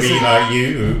fact. want to This be is like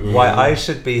you. why I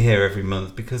should be here every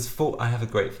month because I have a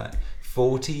great fact.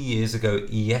 40 years ago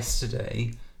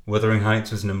yesterday, Wuthering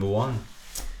Heights was number 1.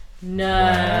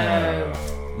 No.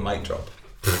 Wow. Mic drop.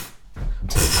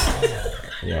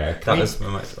 Yeah. That was my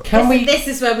mic drop. Can we? This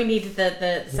is where we needed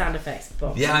the sound effects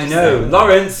box. Yeah, I know.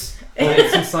 Lawrence, make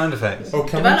some sound effects. Or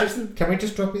can Develop we just? Can we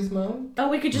just drop his mom? Oh,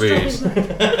 we could just Rude. drop his mic.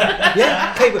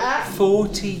 Yeah, okay, but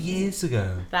 40 years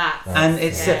ago. That's And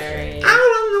it's scary. out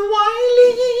on the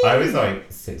wily. I was like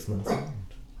 6 months old.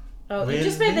 Oh, Really? you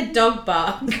just made the dog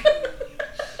bark.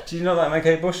 Do you not like my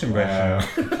Kate Bush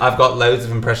impression? I've got loads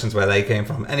of impressions where they came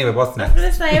from. Anyway, what's I was next? going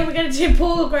to say, are we going to do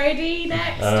Paul Grady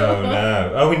next? Oh or-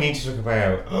 no! Oh, we need to talk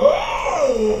about.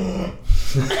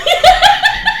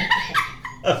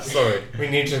 Oh, sorry. We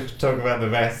need to talk about the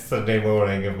best Sunday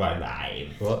morning of my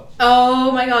life. What?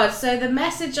 Oh my God. So the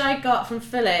message I got from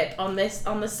Philip on the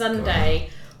Sunday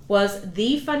was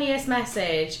the funniest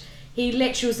message. He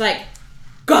literally was like,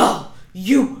 "Girl,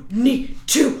 you need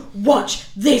to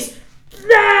watch this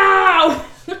now."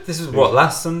 This was what,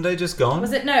 last Sunday just gone?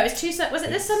 Was it? No, it was was it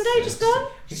this Sunday just gone?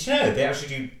 Did you know they actually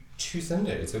do 2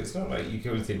 Sundays, so it's not like you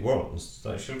can only see it once.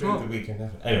 Like she'll do What? the weekend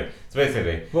after. Anyway, so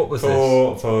basically, What was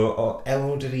for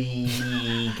elderly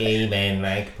gay men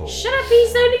like Paul. Shut up,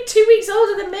 he's only 2 weeks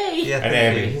older than me. Yeah, I know,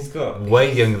 thank but you. he's got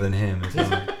Way younger than him. As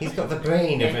well. he's got the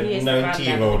brain of Yeah, he a is the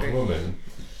 90-year-old granddad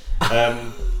of the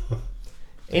woman.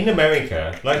 In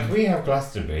America, like we have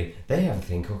Glastonbury, they have a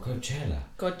thing called Coachella.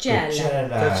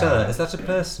 Coachella, is that a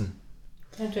person?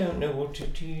 I don't know what to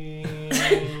do.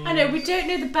 I know, we don't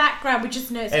know the background, we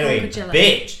just know it's Anyway, called Coachella.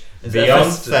 bitch, Is that a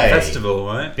Beyonce. festival,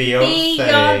 right?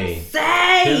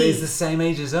 Beyonce! Who is the same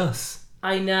age as us?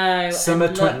 I know. Summer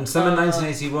and look,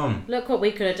 1981. Look what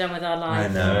we could have done with our I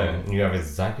lives. know. You have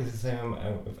exactly the same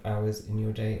amount of hours in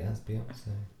your day as Beyonce.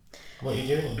 What are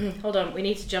you doing? Hold on, we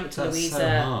need to jump to That's Louisa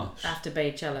so harsh. after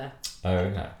Beychella. Oh,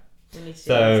 okay. We need to do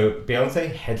So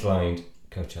Beyonce headlined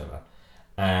Coachella,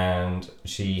 and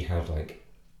she had like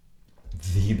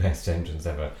the best entrance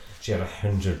ever. She had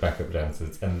 100 backup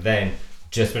dancers, and then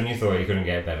just when you thought you couldn't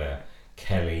get better,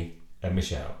 Kelly and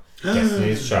Michelle,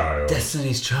 Destiny's Child,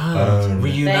 Destiny's Child They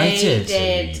reunited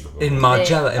did. in They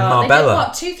Margiela, in did Marbella. what,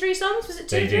 2-3 songs? Was it 2-3?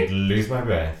 They did Lose My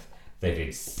Breath, they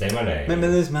did Say My Name, Let me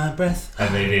lose my breath.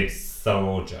 and they did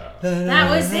Soldier. That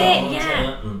was it,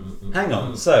 yeah. Hang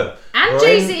on. So And we're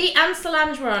in- Jay-Z and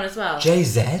Solange were on as well.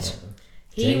 JZ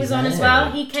He was on as Jay-Z.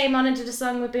 well. He came on and did a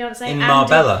song with Beyonce. in and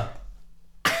Marbella,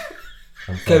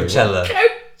 I'm sorry, Coachella.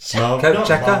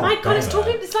 Coachella. Oh my god,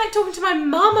 it's like talking to my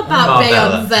mum about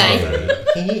Marbella.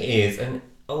 Beyonce. He is an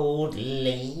old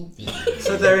lady.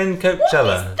 So they're in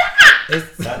Coachella.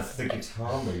 That's the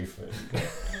guitar movement.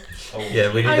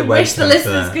 Yeah, we need I the wish the webcam for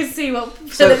listeners that. could see what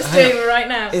So, Philip's hang doing right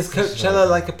now. Is Coachella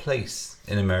like a place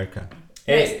in America?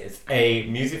 It's a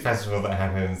music festival that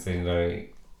happens in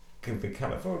like the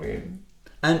Californian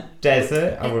And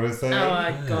desert, I want to say. Oh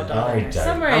my god, I don't.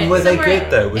 Somewhere and were they somewhere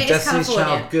good though? Was it is Destiny's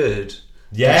California. Child good?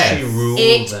 Yes. Did she rule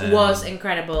It them? was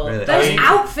incredible. Really? Those I mean-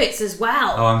 outfits as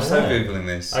well. Oh, I'm so Yeah. googling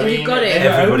this. I You got it. they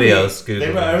were Everybody only- else Googled They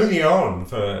were this. only on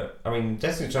for. I mean,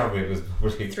 Destiny's Child was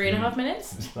probably 3.5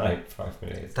 minutes? like 5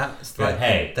 minutes. That's But like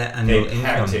hey, their annual they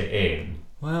packed income. it in.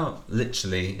 Well,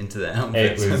 literally into their It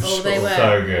outfits. was Oh, they were.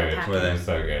 so They good. were It was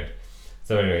so good.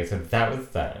 So anyway, so that was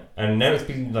that, and now it's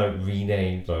been like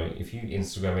renamed. Like if you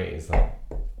Instagram it, it's like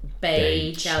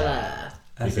Beychella.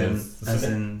 as because-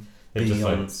 in They're just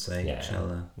like- Beyonce yeah.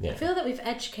 Chella. yeah. I feel that we've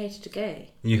educated a gay.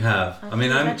 You have. I mean,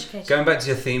 feel I'm educated. going back to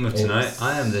your theme of tonight. It's-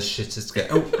 I am the shittest gay.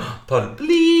 Oh, pardon.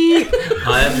 Bleep.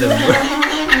 I am the.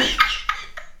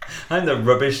 I'm the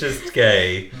rubbishest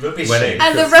gay. Rubbish. When it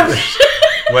And the comes- rubbish.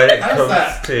 When it How's comes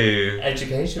that? to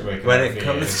Education work. when it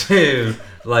comes to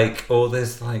like all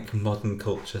this like modern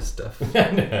culture stuff.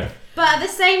 no. But at the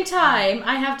same time,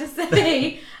 I have to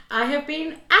say, I have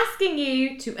been asking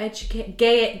you to educate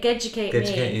Educate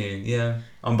me. you, yeah.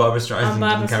 On Barbara Streisand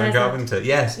Barbra and Karen Streisand. Carpenter.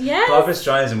 Yes. Yes. Barbara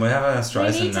Streisand. We're having our We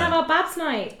Streisand need to have now. our Babs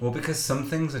night. Well, because some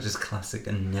things are just classic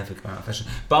and never go out of fashion.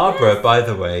 Barbara, by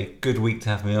the way, good week to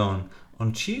have me on.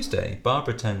 On Tuesday,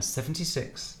 Barbara turns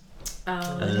 76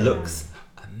 Oh, and looks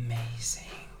amazing.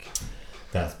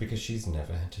 That's because she's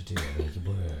never had to do any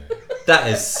work. That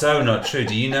is so not true.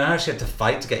 Do you know how she had to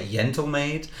fight to get Yentl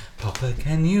made? Papa,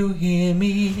 can you hear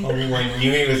me? Oh, I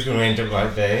knew it was going to end up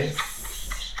like this.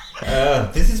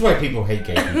 This is why people hate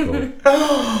gay people.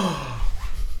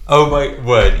 Oh my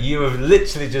word, you have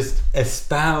literally just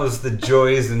espoused the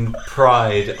joys and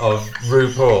pride of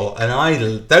RuPaul, and I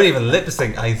don't even lip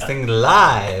sync, I sing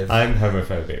live. I'm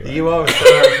homophobic. Right? You are so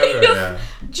homophobic now.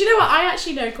 Do you know what? I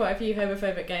actually know quite a few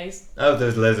homophobic gays. Oh,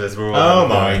 there's loads of us. We're all Oh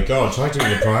homophobic. my god, try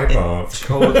doing the Pride March.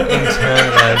 Called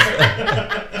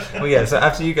internalized. Well, yeah, so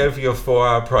after you go for your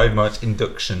 4-hour Pride March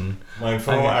induction, My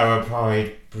 4-hour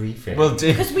Pride briefing. we'll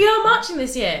do. Because we are marching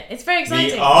this year. It's very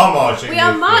exciting. We are marching. We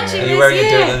are this marching. Are year. you wearing a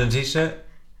this Do It year. London t-shirt?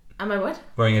 Am I what?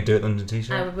 Wearing a Do It London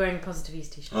t-shirt? I'm wearing a Positive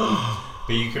East t-shirt.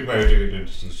 But you could wear a Do It London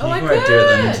t-shirt. Oh, I you can wear a Do It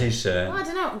London could. t-shirt. Well, I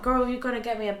don't know. Girl, you're going to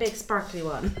get me a big sparkly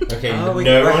one. Okay, Oh, we're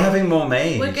no one, having more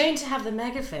made. We're going to have the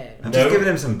megaphone. I'm No. just giving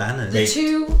him some banners. The Wait,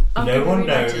 two are no going to one be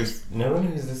reunited. knows. No one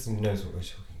who's listening knows what we're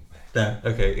talking about. No,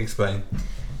 okay, explain.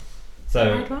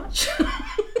 So, Pride March?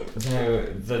 so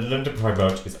the London Pride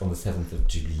March is on the 7th of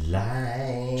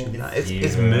July. this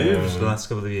It's year. moved the last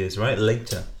couple of years, right?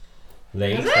 Later.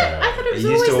 Later. Is it? I thought it It was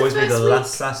used to always the be the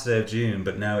first last Saturday of June,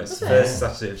 but now it's Was it? first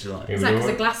Saturday of July. Yeah, Is that because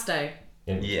of Glasto?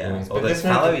 Yeah, But or there's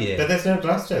that's fallow no, year. But there's no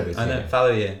Glasgow this I know, year.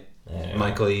 fallow year. Yeah.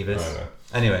 Michael Eavis. I know.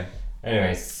 Anyway,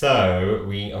 Anyway, so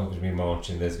we are going to be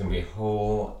marching. There's going to be a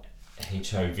whole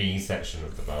HIV section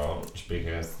of the march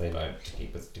because they like to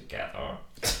keep us together.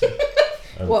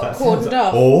 And What, that sounds cordoned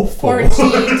off? Awful.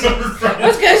 Quarantined. I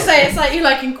was going to say, it's like you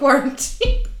like in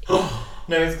quarantine.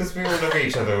 No, it's because we all love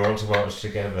each other. We want to march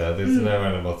together. There's no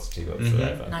animosity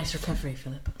whatsoever. Nice recovery,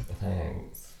 Philip.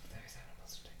 Thanks. There's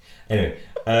animosity. Anyway,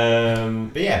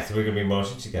 but yeah, so we're going to be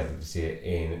marching together this year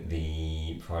in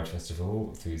the Pride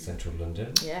Festival through central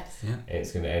London. Yes. yeah.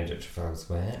 It's going to end at Trafalgar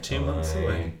Square. 2 months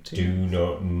away. Do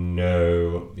not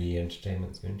know what the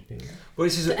entertainment's going to be.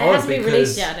 Which is It odd hasn't been because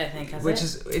released yet, I don't think, has which it?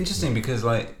 is interesting because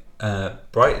like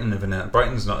Brighton have announced.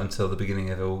 Brighton's not until the beginning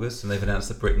of August, and they've announced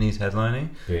that Britney's headlining.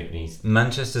 Britney's.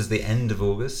 Manchester's the end of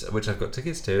August, which I've got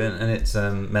tickets to, and it's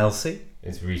Mel C.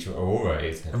 It's Rita Ora.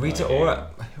 And Rita Ora,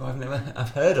 who I've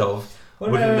heard of. Well,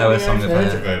 Wouldn't no, know I a mean, song I've if I heard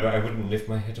heard of her, but I wouldn't lift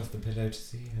my head off the pillow to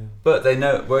see her. But they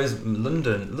know. Whereas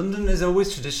London is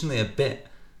always traditionally a bit,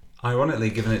 ironically,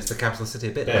 given it's the capital city,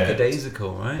 a bit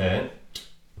lackadaisical, right?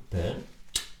 Ben.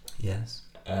 Yes.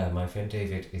 My friend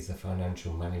David is the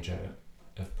financial manager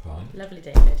of Prime. Lovely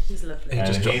David, he's lovely. He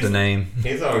just dropped the name.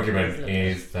 His argument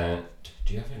is that,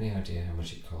 do you have any idea how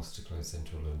much it costs to close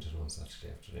central London on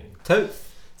Saturday afternoon?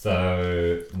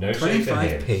 So, no shade for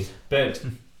him. 25p. But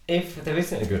if there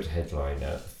isn't a good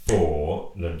headliner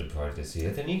for London Pride this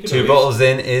year, then you could 2 bottles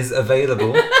in is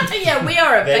available. Yeah, we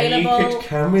are Then available. you could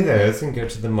come with us and go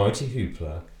to the Mighty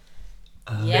Hoopla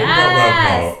in Yes.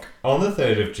 Rockwell Park on the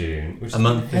 3rd of June, which A is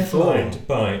month before. headlined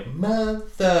by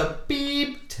Mother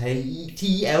Beep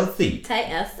TLC.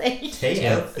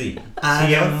 TLC. I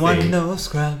don't want no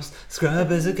scrubs.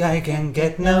 Scrub is a guy can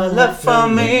get no love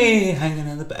from me. Hanging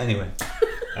on the anyway.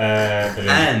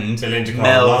 And Belinda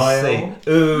Mel Carlisle.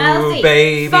 C. Ooh, Mel C.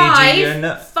 baby, Five. do you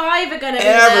know? 5 are gonna be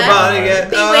Everybody there.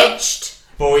 get up. Bewitched.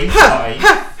 Boy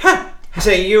Five.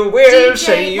 Say you will,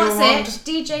 say DJ, you what's want. it?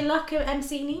 DJ Luck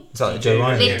MC. It's like Joe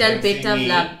Ryan. Yeah, Little bit of MC.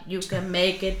 love, you can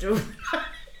make it through.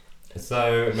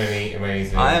 So many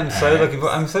amazing. I am so acts. looking for.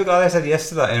 I'm so glad I said yes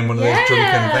to that in one of those drunken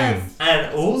Yes. things.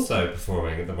 And also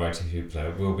performing at the Mighty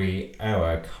Hoopla will be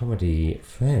our comedy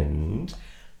friend,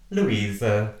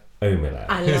 Louisa O'Miller.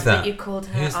 I Who's love that? you called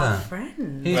her Who's our that?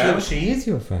 friend. Who's Well, your- she is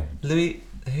your friend. Louis,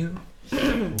 who?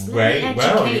 Wait,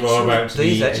 well, you are about to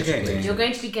Please be educate me. educated. You're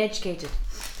going to be educated.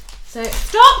 So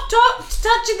stop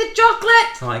touching the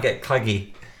chocolate. I might get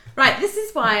claggy. Right, this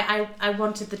is why I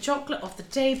wanted the chocolate off the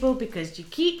table, because you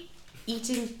keep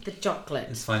eating the chocolate.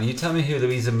 It's fine. You tell me who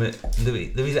Louisa Ellman.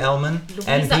 Louisa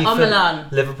NP for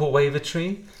Omelan. Liverpool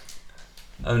Wavertree.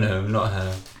 Oh no, not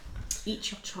her.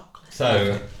 Eat your chocolate.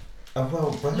 So,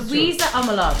 well, Louisa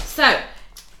Omelan. So,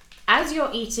 as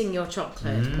you're eating your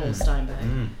chocolate, Paul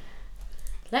Steinberg,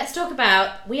 let's talk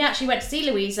about. We actually went to see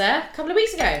Louisa a couple of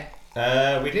weeks ago.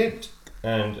 we did.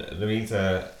 And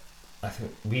Louisa, I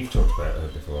think we've talked about her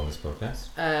before on this podcast.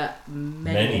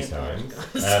 Many times.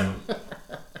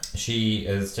 She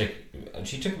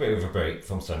took a bit of a break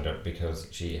from stand-up because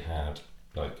she had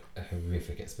like a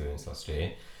horrific experience last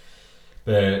year.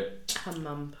 But Her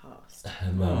mum passed.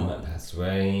 her mum passed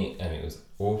away and it was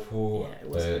awful. Yeah, it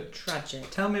was tragic.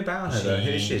 Tell me about her. Though.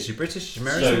 Who is she? Is she British? Is she She's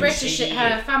American? British. she-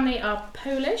 Her family are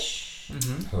Polish.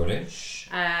 Polish.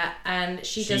 And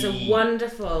she does a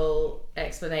wonderful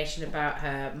explanation about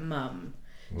her mum.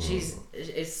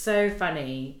 It's so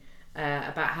funny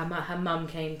about how her mum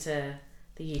came to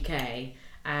the UK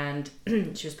and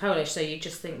she was Polish, so you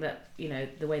just think that, you know,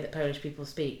 the way that Polish people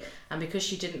speak, and because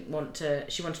she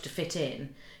wanted to fit in,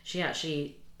 she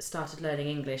actually started learning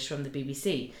English from the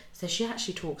BBC. So she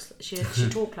actually talks she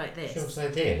talked like She this. was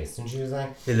like this, and she was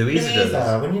like, Yeah, Louisa does.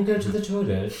 Louisa, when you go to the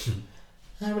toilet,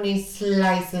 how many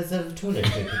slices of toilet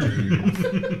paper do you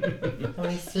use? How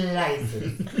many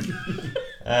slices?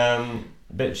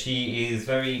 But she is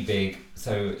very big.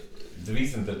 So the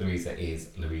reason that Louisa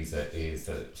is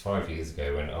that 5 years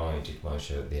ago when I did my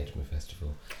show at the Edinburgh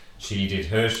Festival, she did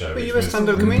her show. But which you were a was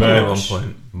stand-up comedian at one much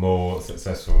point. more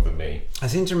successful than me. I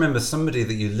seem to remember somebody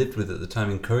that you lived with at the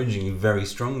time encouraging you very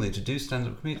strongly to do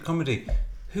stand-up comedy.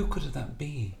 Who could have that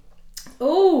be?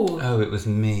 Oh, Oh, it was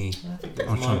me. I think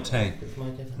Or Shantae. it's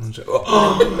Mike Evans.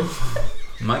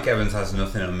 Mike Evans has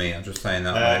nothing on me. I'm just saying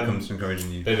that when it comes to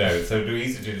encouraging you. But no, so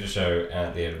Louisa did a show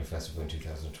at the Edinburgh Festival in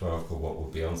 2012 called What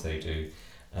Would Beyonce Do?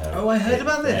 Oh, I heard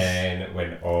about this. And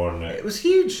went on. It was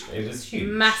huge. It was huge.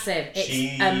 massive. It's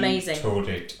She amazing. toured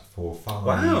it for 5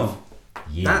 Wow.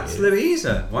 years. That's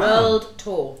Louisa. Wow. World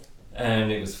tour.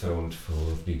 And it was filmed for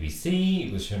the BBC.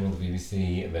 It was shown on the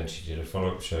BBC. And then she did a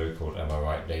follow-up show called Am I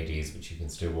Right Ladies, which you can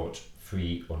still watch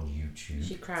free on YouTube.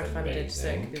 She It's crowdfunded, so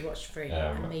it amazing. could be watched free.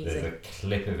 There's Amazing. a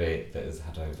clip of it that has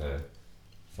had over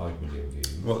 5 million views.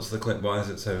 What's the clip? Why is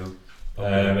it so...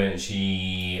 And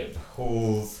she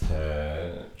pulls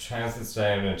her trousers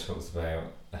down and talks about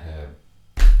her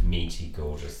meaty,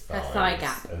 gorgeous thighs. Her thigh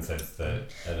gap. And says that.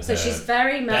 And So her she's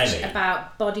very much belly.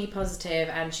 about body positive,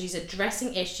 and she's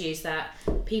addressing issues that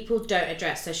people don't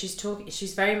address. So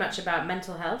she's very much about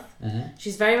mental health.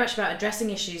 She's very much about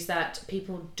addressing issues that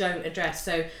people don't address.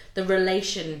 So the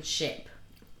relationship,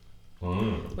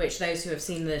 which those who have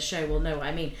seen the show will know what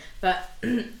I mean. But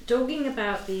talking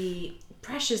about the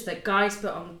pressures that guys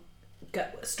put on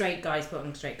straight guys put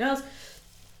on straight girls,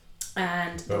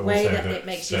 and But the way also that it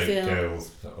makes you straight feel. girls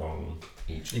put on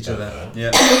Each other.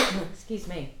 Yeah. Excuse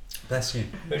me. Bless you.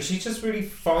 But she's just really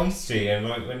feisty, and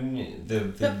like when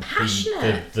But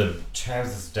passionate. the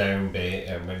trousers down bit,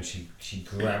 and when she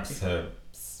grabs her.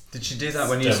 Did she do that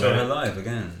when you saw her live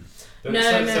again? But No.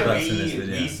 That's in this we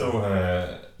video. saw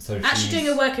her. So Actually, she's- doing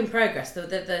a work in progress.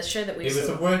 The show that we It saw. was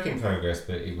a work in progress,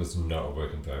 but it was not a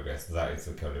work in progress. That is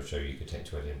the kind of show you could take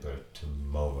to Edinburgh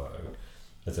tomorrow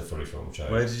as a fully formed show.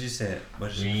 Where did you see it?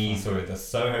 Where did We saw it at the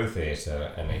Soho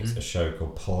Theatre, and it's a show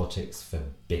called Politics for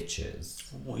Bitches.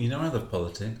 Well, you know I love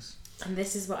politics. And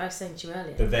this is what I was saying to you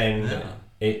earlier. But then Yeah.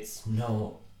 it's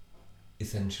not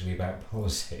essentially about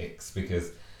politics, because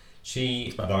she,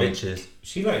 It's about like, bitches.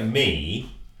 she, like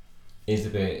me, is a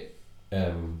bit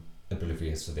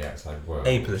oblivious to the outside world.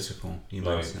 Apolitical, you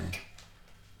might Like, say.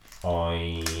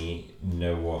 I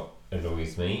know what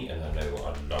annoys me and I know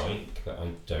what I like, but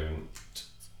I don't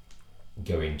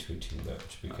go into it too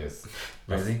much because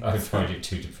Really? I find it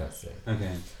too depressing.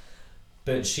 Okay.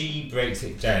 But she breaks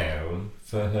it down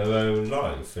for her own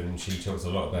life, and she talks a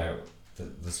lot about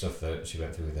the stuff that she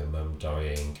went through with her mum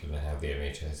dying and how the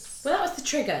NHS. Well, that was the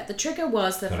trigger. The trigger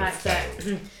was the Kind of fact that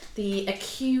failed. the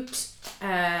acute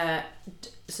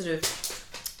sort of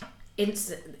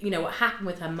what happened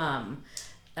with her mum,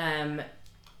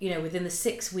 within the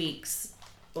 6 weeks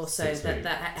or so 6 that weeks.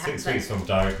 that 6 that- weeks from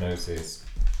diagnosis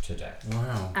to death.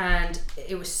 Wow. and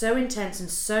it was so intense and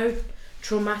so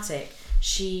traumatic.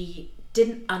 She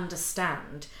didn't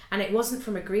understand, and it wasn't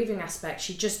from a grieving aspect.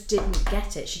 She just didn't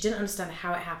get it. She didn't understand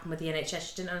how it happened with the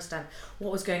NHS. She didn't understand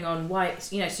what was going on, why,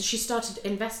 so she started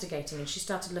investigating and she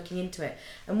started looking into it.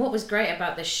 And what was great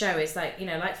about this show is like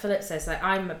Philip says, like,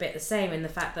 I'm a bit the same in the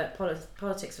fact that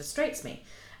politics frustrates me.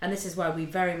 And this is why we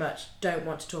very much don't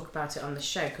want to talk about it on the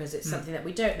show, because it's something that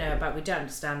we don't know about, we don't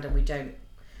understand, and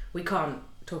we can't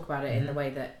talk about it in the way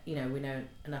that we know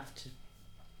enough to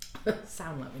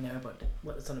sound like we know about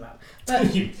what it's on about.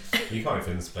 But you can't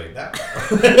even explain that.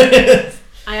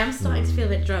 I am starting to feel a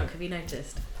bit drunk. Have you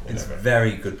noticed? It's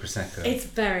very good prosecco. It's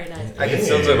very nice. I can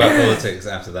still talk about politics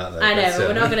after that, though. I know, but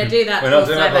we're not going to do that. We're not full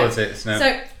doing about time. politics, no.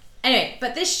 So anyway,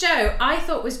 but this show I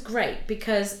thought was great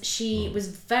because she was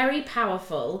very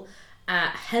powerful,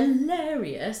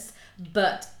 hilarious,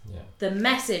 but Yeah. the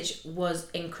message was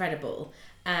incredible.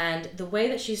 And the way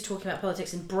that she's talking about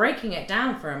politics and breaking it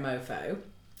down for a mofo,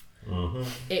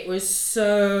 it was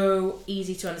so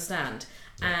easy to understand.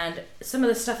 And some of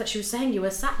the stuff that she was saying, you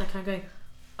were sat there kind of going,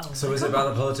 oh So my is God. it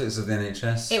about the politics of the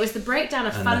NHS? It was the breakdown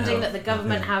of And the funding health, that the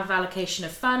government okay. have allocation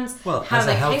of funds. Well, how as a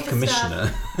they pay health for commissioner,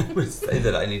 stuff. I would say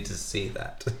that I need to see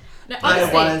that. No, I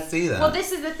honestly, want to see that. Well,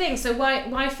 this is the thing. So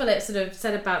why Philip sort of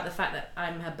said about the fact that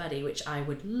I'm her buddy, which I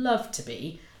would love to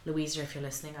be. Louisa, if you're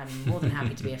listening, I'm more than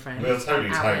happy to be a friend. We'll totally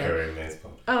I'm out tag here. her in this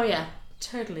podcast. Oh yeah,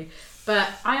 totally. But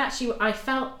I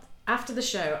felt after the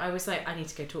show, I was like, I need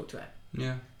to go talk to her.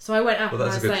 Yeah. So I went up Well,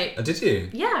 and I that's was a good. like, Did you?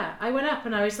 yeah, I went up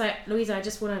and I was like, Louisa, I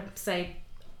just want to say,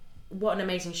 what an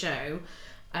amazing show.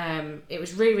 It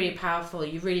was really, really powerful.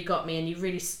 You really got me, and you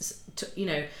really,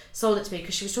 sold it to me,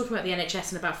 because she was talking about the NHS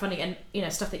and about funding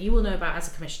and stuff that you will know about as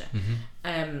a commissioner.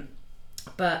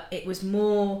 But it was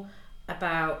more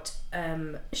about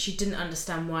she didn't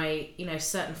understand why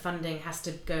certain funding has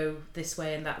to go this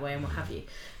way and that way and what have you.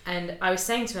 And I was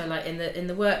saying to her, like, in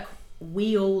the work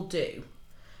we all do.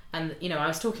 And, I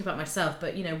was talking about myself,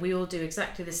 but, we all do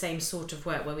exactly the same sort of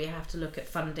work where we have to look at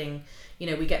funding.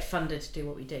 We get funded to do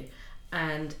what we do.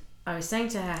 And I was saying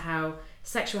to her how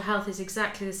sexual health is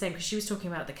exactly the same, because she was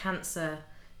talking about the cancer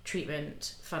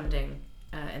treatment funding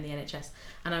in the NHS.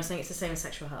 And I was saying it's the same as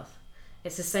sexual health.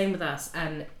 It's the same with us.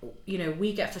 And,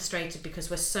 we get frustrated because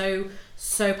we're so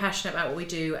passionate about what we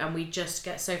do, and we just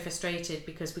get so frustrated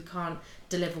because we can't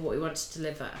deliver what we want to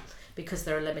deliver, because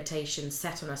there are limitations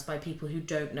set on us by people who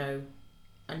don't know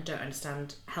and don't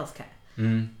understand healthcare.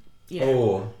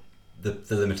 Or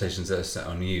the limitations that are set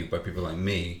on you by people like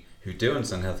me who do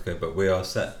understand healthcare, but we are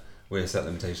set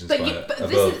limitations But by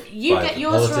you, you by get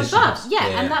yours from above. politicians.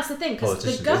 Yeah, and that's the thing, because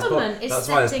the Politicians. government is That's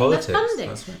why it's setting the politics. funding.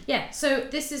 That's right. Yeah, so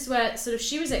this is where sort of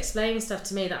she was explaining stuff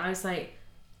to me that I was like,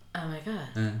 oh my God,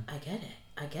 I get it.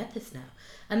 I get this now.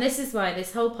 And this is why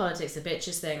this whole politics of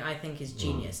bitches thing, I think, is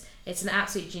genius. It's an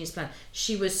absolute genius plan.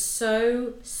 She was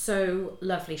so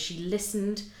lovely. She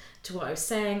listened to what I was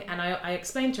saying, and I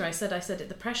explained to her, I said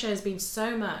the pressure has been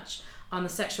so much on the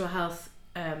sexual health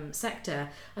sector.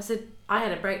 I said, I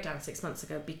had a breakdown 6 months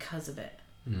ago because of it.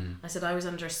 I said, I was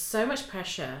under so much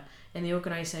pressure in the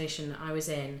organisation I was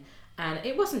in, and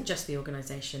it wasn't just the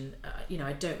organisation.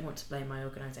 I don't want to blame my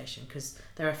organisation, because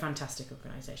they're a fantastic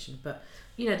organisation, but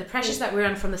the pressures that we're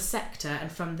on from the sector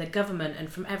and from the government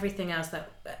and from everything else that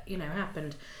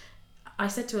happened, I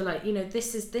said to her, like, you know,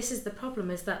 this is the problem,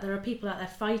 is that there are people out there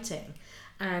fighting,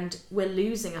 and we're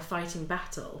losing a fighting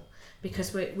battle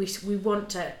because we want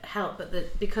to help,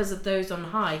 but because of those on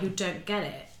high who don't get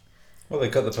it. Well, they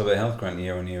cut the public health grant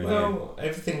year on year. Well,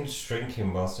 everything's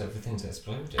shrinking whilst everything's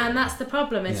exploding. And that's the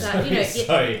problem, is Yeah. that, you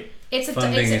know, it's a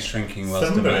Funding it's a, is shrinking whilst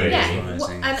somebody- demand is yeah,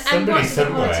 rising. and Somebody what do the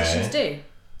somewhere- politicians do?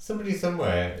 Somebody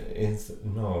somewhere is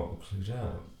not clued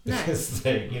up. No. Because,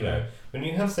 they, you know, when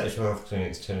you have sexual health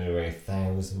clinics turning away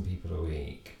 1,000 people a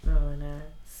week, Oh, I know.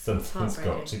 something's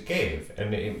got to give,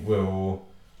 and it will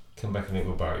come back and it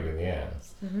will bite you in the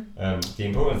ass. Mm-hmm. The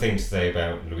important thing to say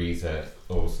about Louisa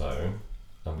also,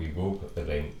 and we will put the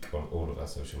link on all of our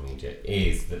social media,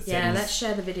 is that Let's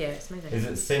share the video. It's amazing. is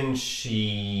that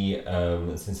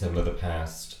since her mother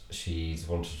passed, she's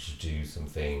wanted to do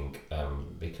something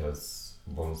because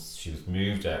once she was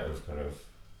moved out of kind of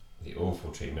the awful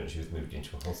treatment, she was moved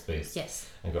into a hospice. Yes.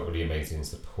 And got really amazing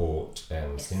support.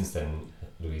 Yes. Since then,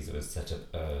 Louisa has set up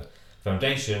a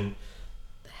foundation,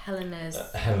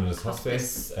 Helena's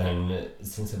Hospice, and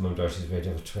since her mum died, she's raised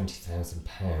over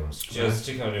 £20,000 just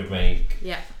to kind of make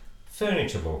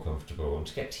furniture more comfortable and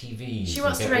to get TVs. She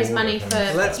wants to raise money for,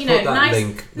 Let's you know, put that nice,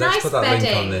 link. nice Let's put that bedding.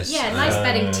 link on this. Yeah, nice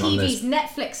bedding, on TVs,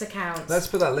 Netflix accounts. Let's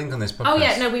put that link on this podcast. Oh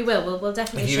yeah, no, we will. We'll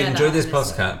definitely. If you share enjoyed that this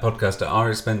on podcast at our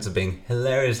expense of being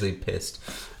hilariously pissed,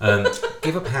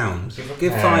 give £1.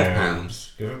 Give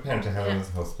 £5. Give £1 to Helen's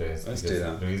Hospice. Let's because do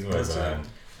that. Louisa Let's do O'Brien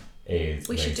is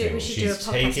We should do- amazing. we should do a She's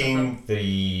podcast taking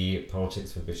the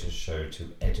Politics for Bitches show to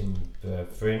Edinburgh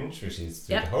Fringe, which is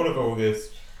through the whole of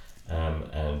August.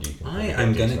 And you can. I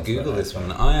am going to Google this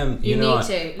one. I am. You know, need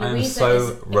to. I am Louisa so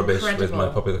is rubbish with incredible. my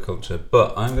popular culture,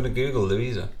 but I'm going to Google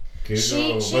Louisa. She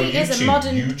is YouTube, a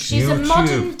modern. YouTube. She's a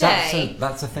modern That's day.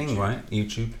 that's a thing, right?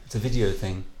 YouTube. It's a video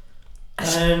thing.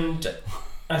 And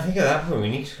I think at that point we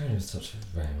need to kind of start to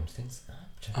round things up.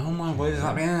 Oh my word! Has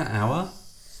that been an hour?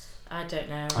 I don't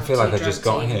know. I feel like I just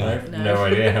got here. I have no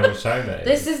idea how much time that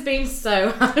This is. has been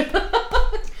so hard.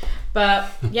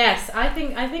 But yes, I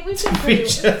think we've done We pretty.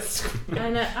 just. I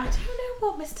know. I don't know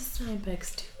what Mr.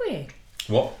 Steinberg's doing.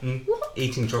 What? What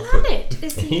Eating chocolate. planet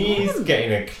is he He's on?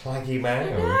 getting a claggy I mouth.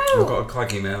 I've know. got a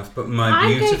claggy mouth, but my I'm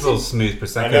going beautiful to- smooth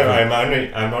prosecco. I know,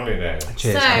 I'm on it now.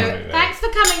 Cheers. So, I'm on it now. thanks for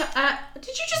coming. Did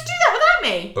you just do that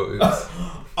without me?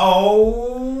 Oh,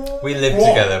 Oh. we live What?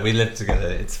 together. We live together.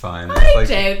 It's fine. I It's like-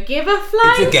 don't give a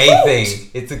flying It's a gay thought. thing.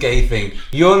 It's a gay thing.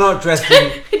 You're not dressed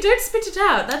in. Don't spit it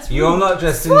out. That's rude. You're not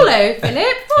dressed in. Swallow, Philip.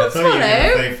 I thought you were going to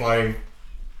Swallow. say flying.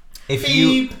 If you.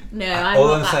 Beep. No, I'm All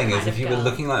not I'm that saying kind is, of if you were girl.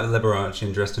 looking like Liberace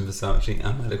and dressed in Versace,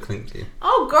 I might have clinked you.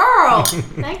 Oh, girl!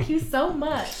 Thank you so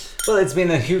much. Well, it's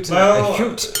been a hoot. Well,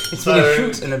 It's been a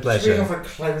hoot and a Should we pleasure. have a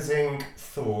closing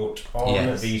thought on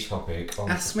Yes. the topic? Of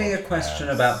Ask the me a podcast? question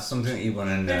about something that you want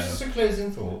to know. No, just a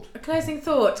closing thought A closing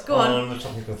thought. Go on. the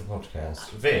topic of the podcast.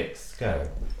 Vix, go.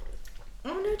 Oh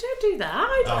no! Don't do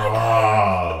that.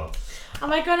 Ah.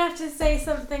 Am I going to have to say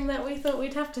something that we thought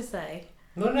we'd have to say?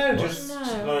 No, just No,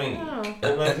 like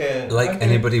no. like a Like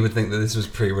anybody would think that this was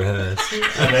pre-rehearsed.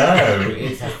 I know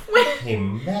it's a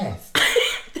fucking mess.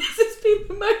 This has been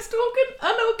the most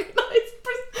unorganised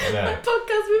know.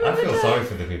 podcast we've I ever feel done. sorry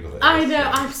for the people that. I listen. know.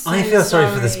 I'm so I feel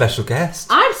sorry for the special guest.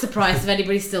 I'm surprised if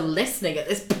anybody's still listening at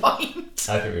this point.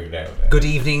 I think we've nailed it. Good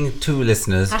evening to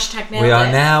listeners. Hashtag nailed We are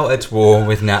it. now at war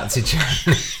with Nazi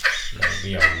Germany. No,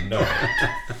 we are not.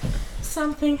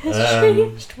 Something has Um,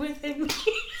 changed within me.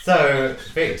 So,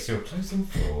 Vix, your closing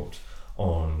thought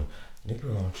on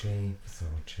Liberace,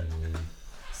 Versace,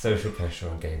 social pressure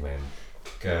on gay men.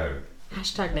 Go.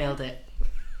 Hashtag nailed it.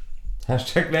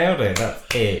 Hashtag nailed it. That's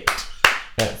it.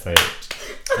 That's it.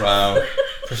 Wow.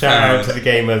 Shout out to the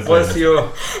gamers. What's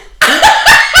your...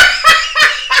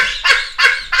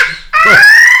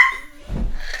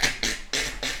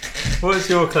 What's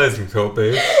your closing thought,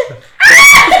 Boo?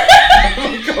 Oh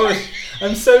my gosh,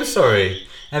 I'm so sorry.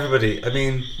 Everybody, I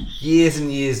mean, years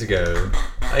and years ago,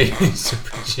 I used to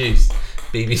produce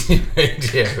BBC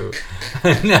Radio,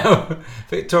 and now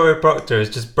Victoria Proctor has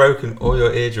just broken all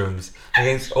your eardrums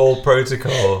against all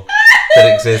protocol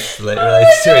that exists related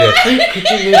to radio. Could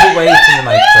you move away from the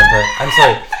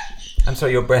microphone? I'm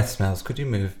sorry, your breath smells. Could you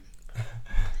move?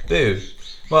 Boo.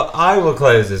 Well, I will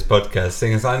close this podcast,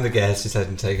 seeing as I'm the guest who's had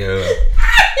to take over.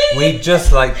 We'd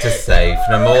just like to say,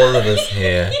 from all of us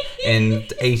here, in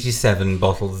 87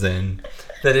 bottles in,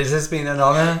 that it has been an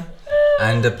honour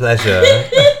and a pleasure.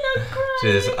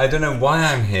 Cheers. I don't know why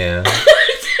I'm here.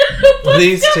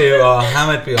 These two are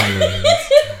hammered beyond means.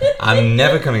 I'm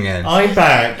never coming in. I'm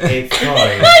back. It's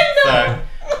fine. So,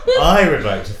 I would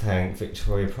like to thank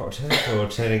Victoria Proctor for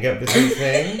turning up this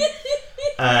evening.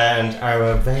 And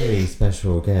our very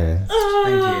special guest,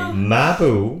 Thank you.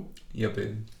 Mabu,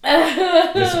 Yabu.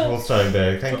 Mr. Paul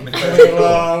Steinberg. Thank you Drop for my a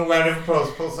long round of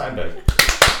applause, Paul Steinberg.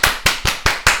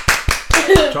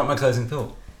 Drop my closing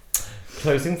thought.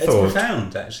 Closing It's thought.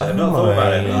 profound, actually. I've not thought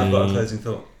about it, but I've got a closing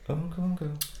thought. Oh, go on,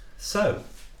 go. So,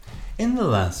 in the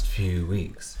last few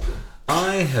weeks,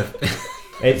 I have...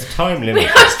 It's time I limit.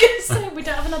 was going to say, we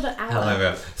don't have another hour.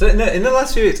 Hello. So no, in the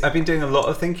last few weeks, I've been doing a lot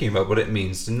of thinking about what it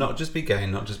means to not just be gay,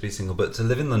 not just be single, but to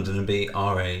live in London and be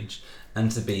our age,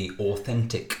 and to be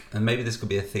authentic. And maybe this could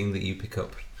be a theme that you pick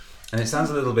up. And it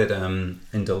sounds a little bit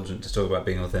indulgent to talk about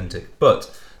being authentic, but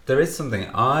there is something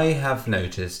I have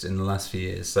noticed in the last few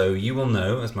years. So you will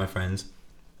know, as my friends,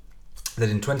 that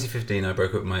in 2015 I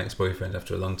broke up with my ex-boyfriend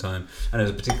after a long time, and it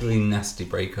was a particularly nasty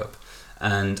breakup.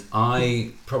 And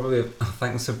I probably,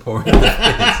 thanks for pouring the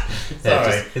bits. Sorry.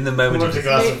 Just in the moment of Much a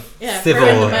glass of civil, throw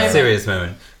in the moment. serious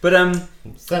moment. But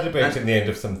celebrating the end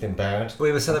of something bad.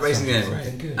 we were celebrating it,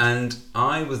 Something good. and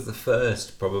I was the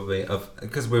first probably of,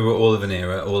 because we were all of an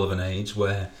era, all of an age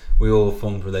where we all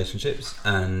formed relationships,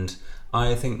 and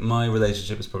I think my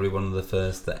relationship was probably one of the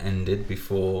first that ended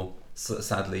before,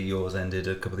 sadly, yours ended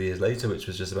a couple of years later, which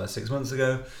was just about 6 months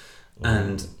ago,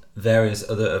 and various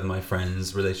other of my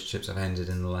friends' relationships have ended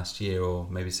in the last year or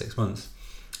maybe 6 months.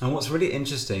 And what's really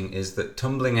interesting is that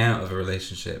tumbling out of a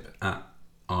relationship at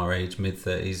our age,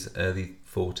 mid-30s, early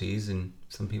 40s in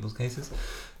some people's cases,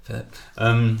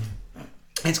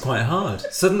 it's quite hard.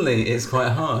 Suddenly it's quite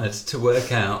hard to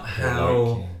work out I don't like how...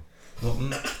 you.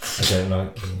 I don't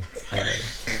like you.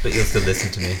 But you'll still listen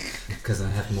to me because I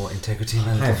have more integrity in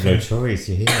my I life. have no choice,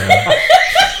 you hear?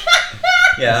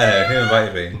 Yeah, I know. Who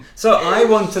invited me? So I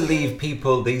want to leave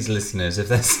people, these listeners, if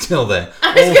they're still there,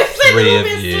 I was gonna say three they'll of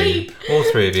be you, asleep. all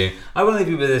three of you, I want to leave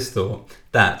you with this thought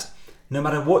that no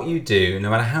matter what you do, no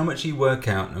matter how much you work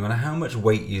out, no matter how much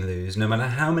weight you lose, no matter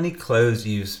how many clothes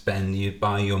you spend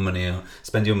your money on,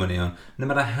 no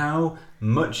matter how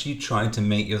much you try to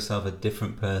make yourself a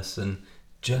different person,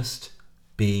 just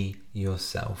be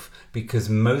yourself. Because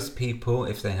most people,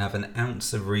 if they have an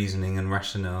ounce of reasoning and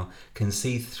rationale, can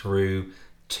see through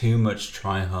too much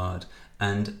try hard,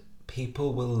 and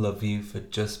people will love you for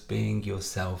just being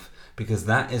yourself, because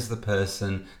that is the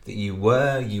person that you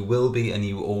were, you will be, and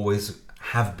you always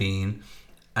have been,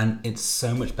 and it's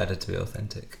so much better to be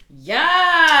authentic.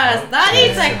 Yes, that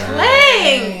needs a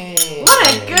cling. What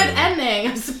a good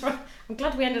ending. I'm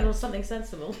glad we ended on something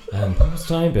sensible. Paul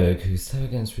Steinberg, who's so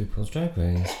against RuPaul's Drag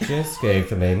Race, just gave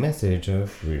them a message of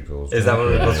RuPaul's Is that what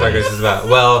Drag RuPaul's Drag Race is about?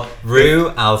 Well, Ru,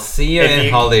 I'll see you in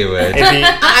Hollywood.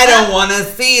 I don't want to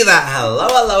see that.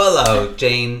 Hello,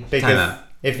 Jane. Time Because out.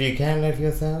 if you can love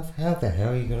yourself, how the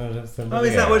hell are you going to love somebody Oh,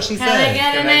 is that what else? she Can I said?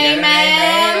 get an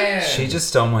amen? She just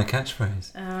stole my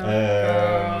catchphrase.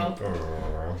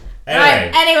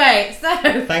 Right, Anyway, anyway, so...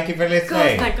 thank you for God,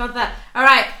 listening. thank God that. All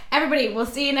right, everybody, we'll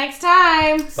see you next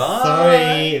time. Bye.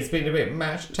 Sorry, it's been a bit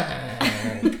much time.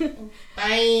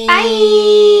 Bye.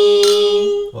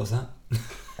 Bye. What was that?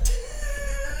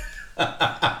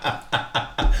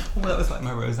 Well, that was like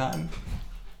my Roseanne.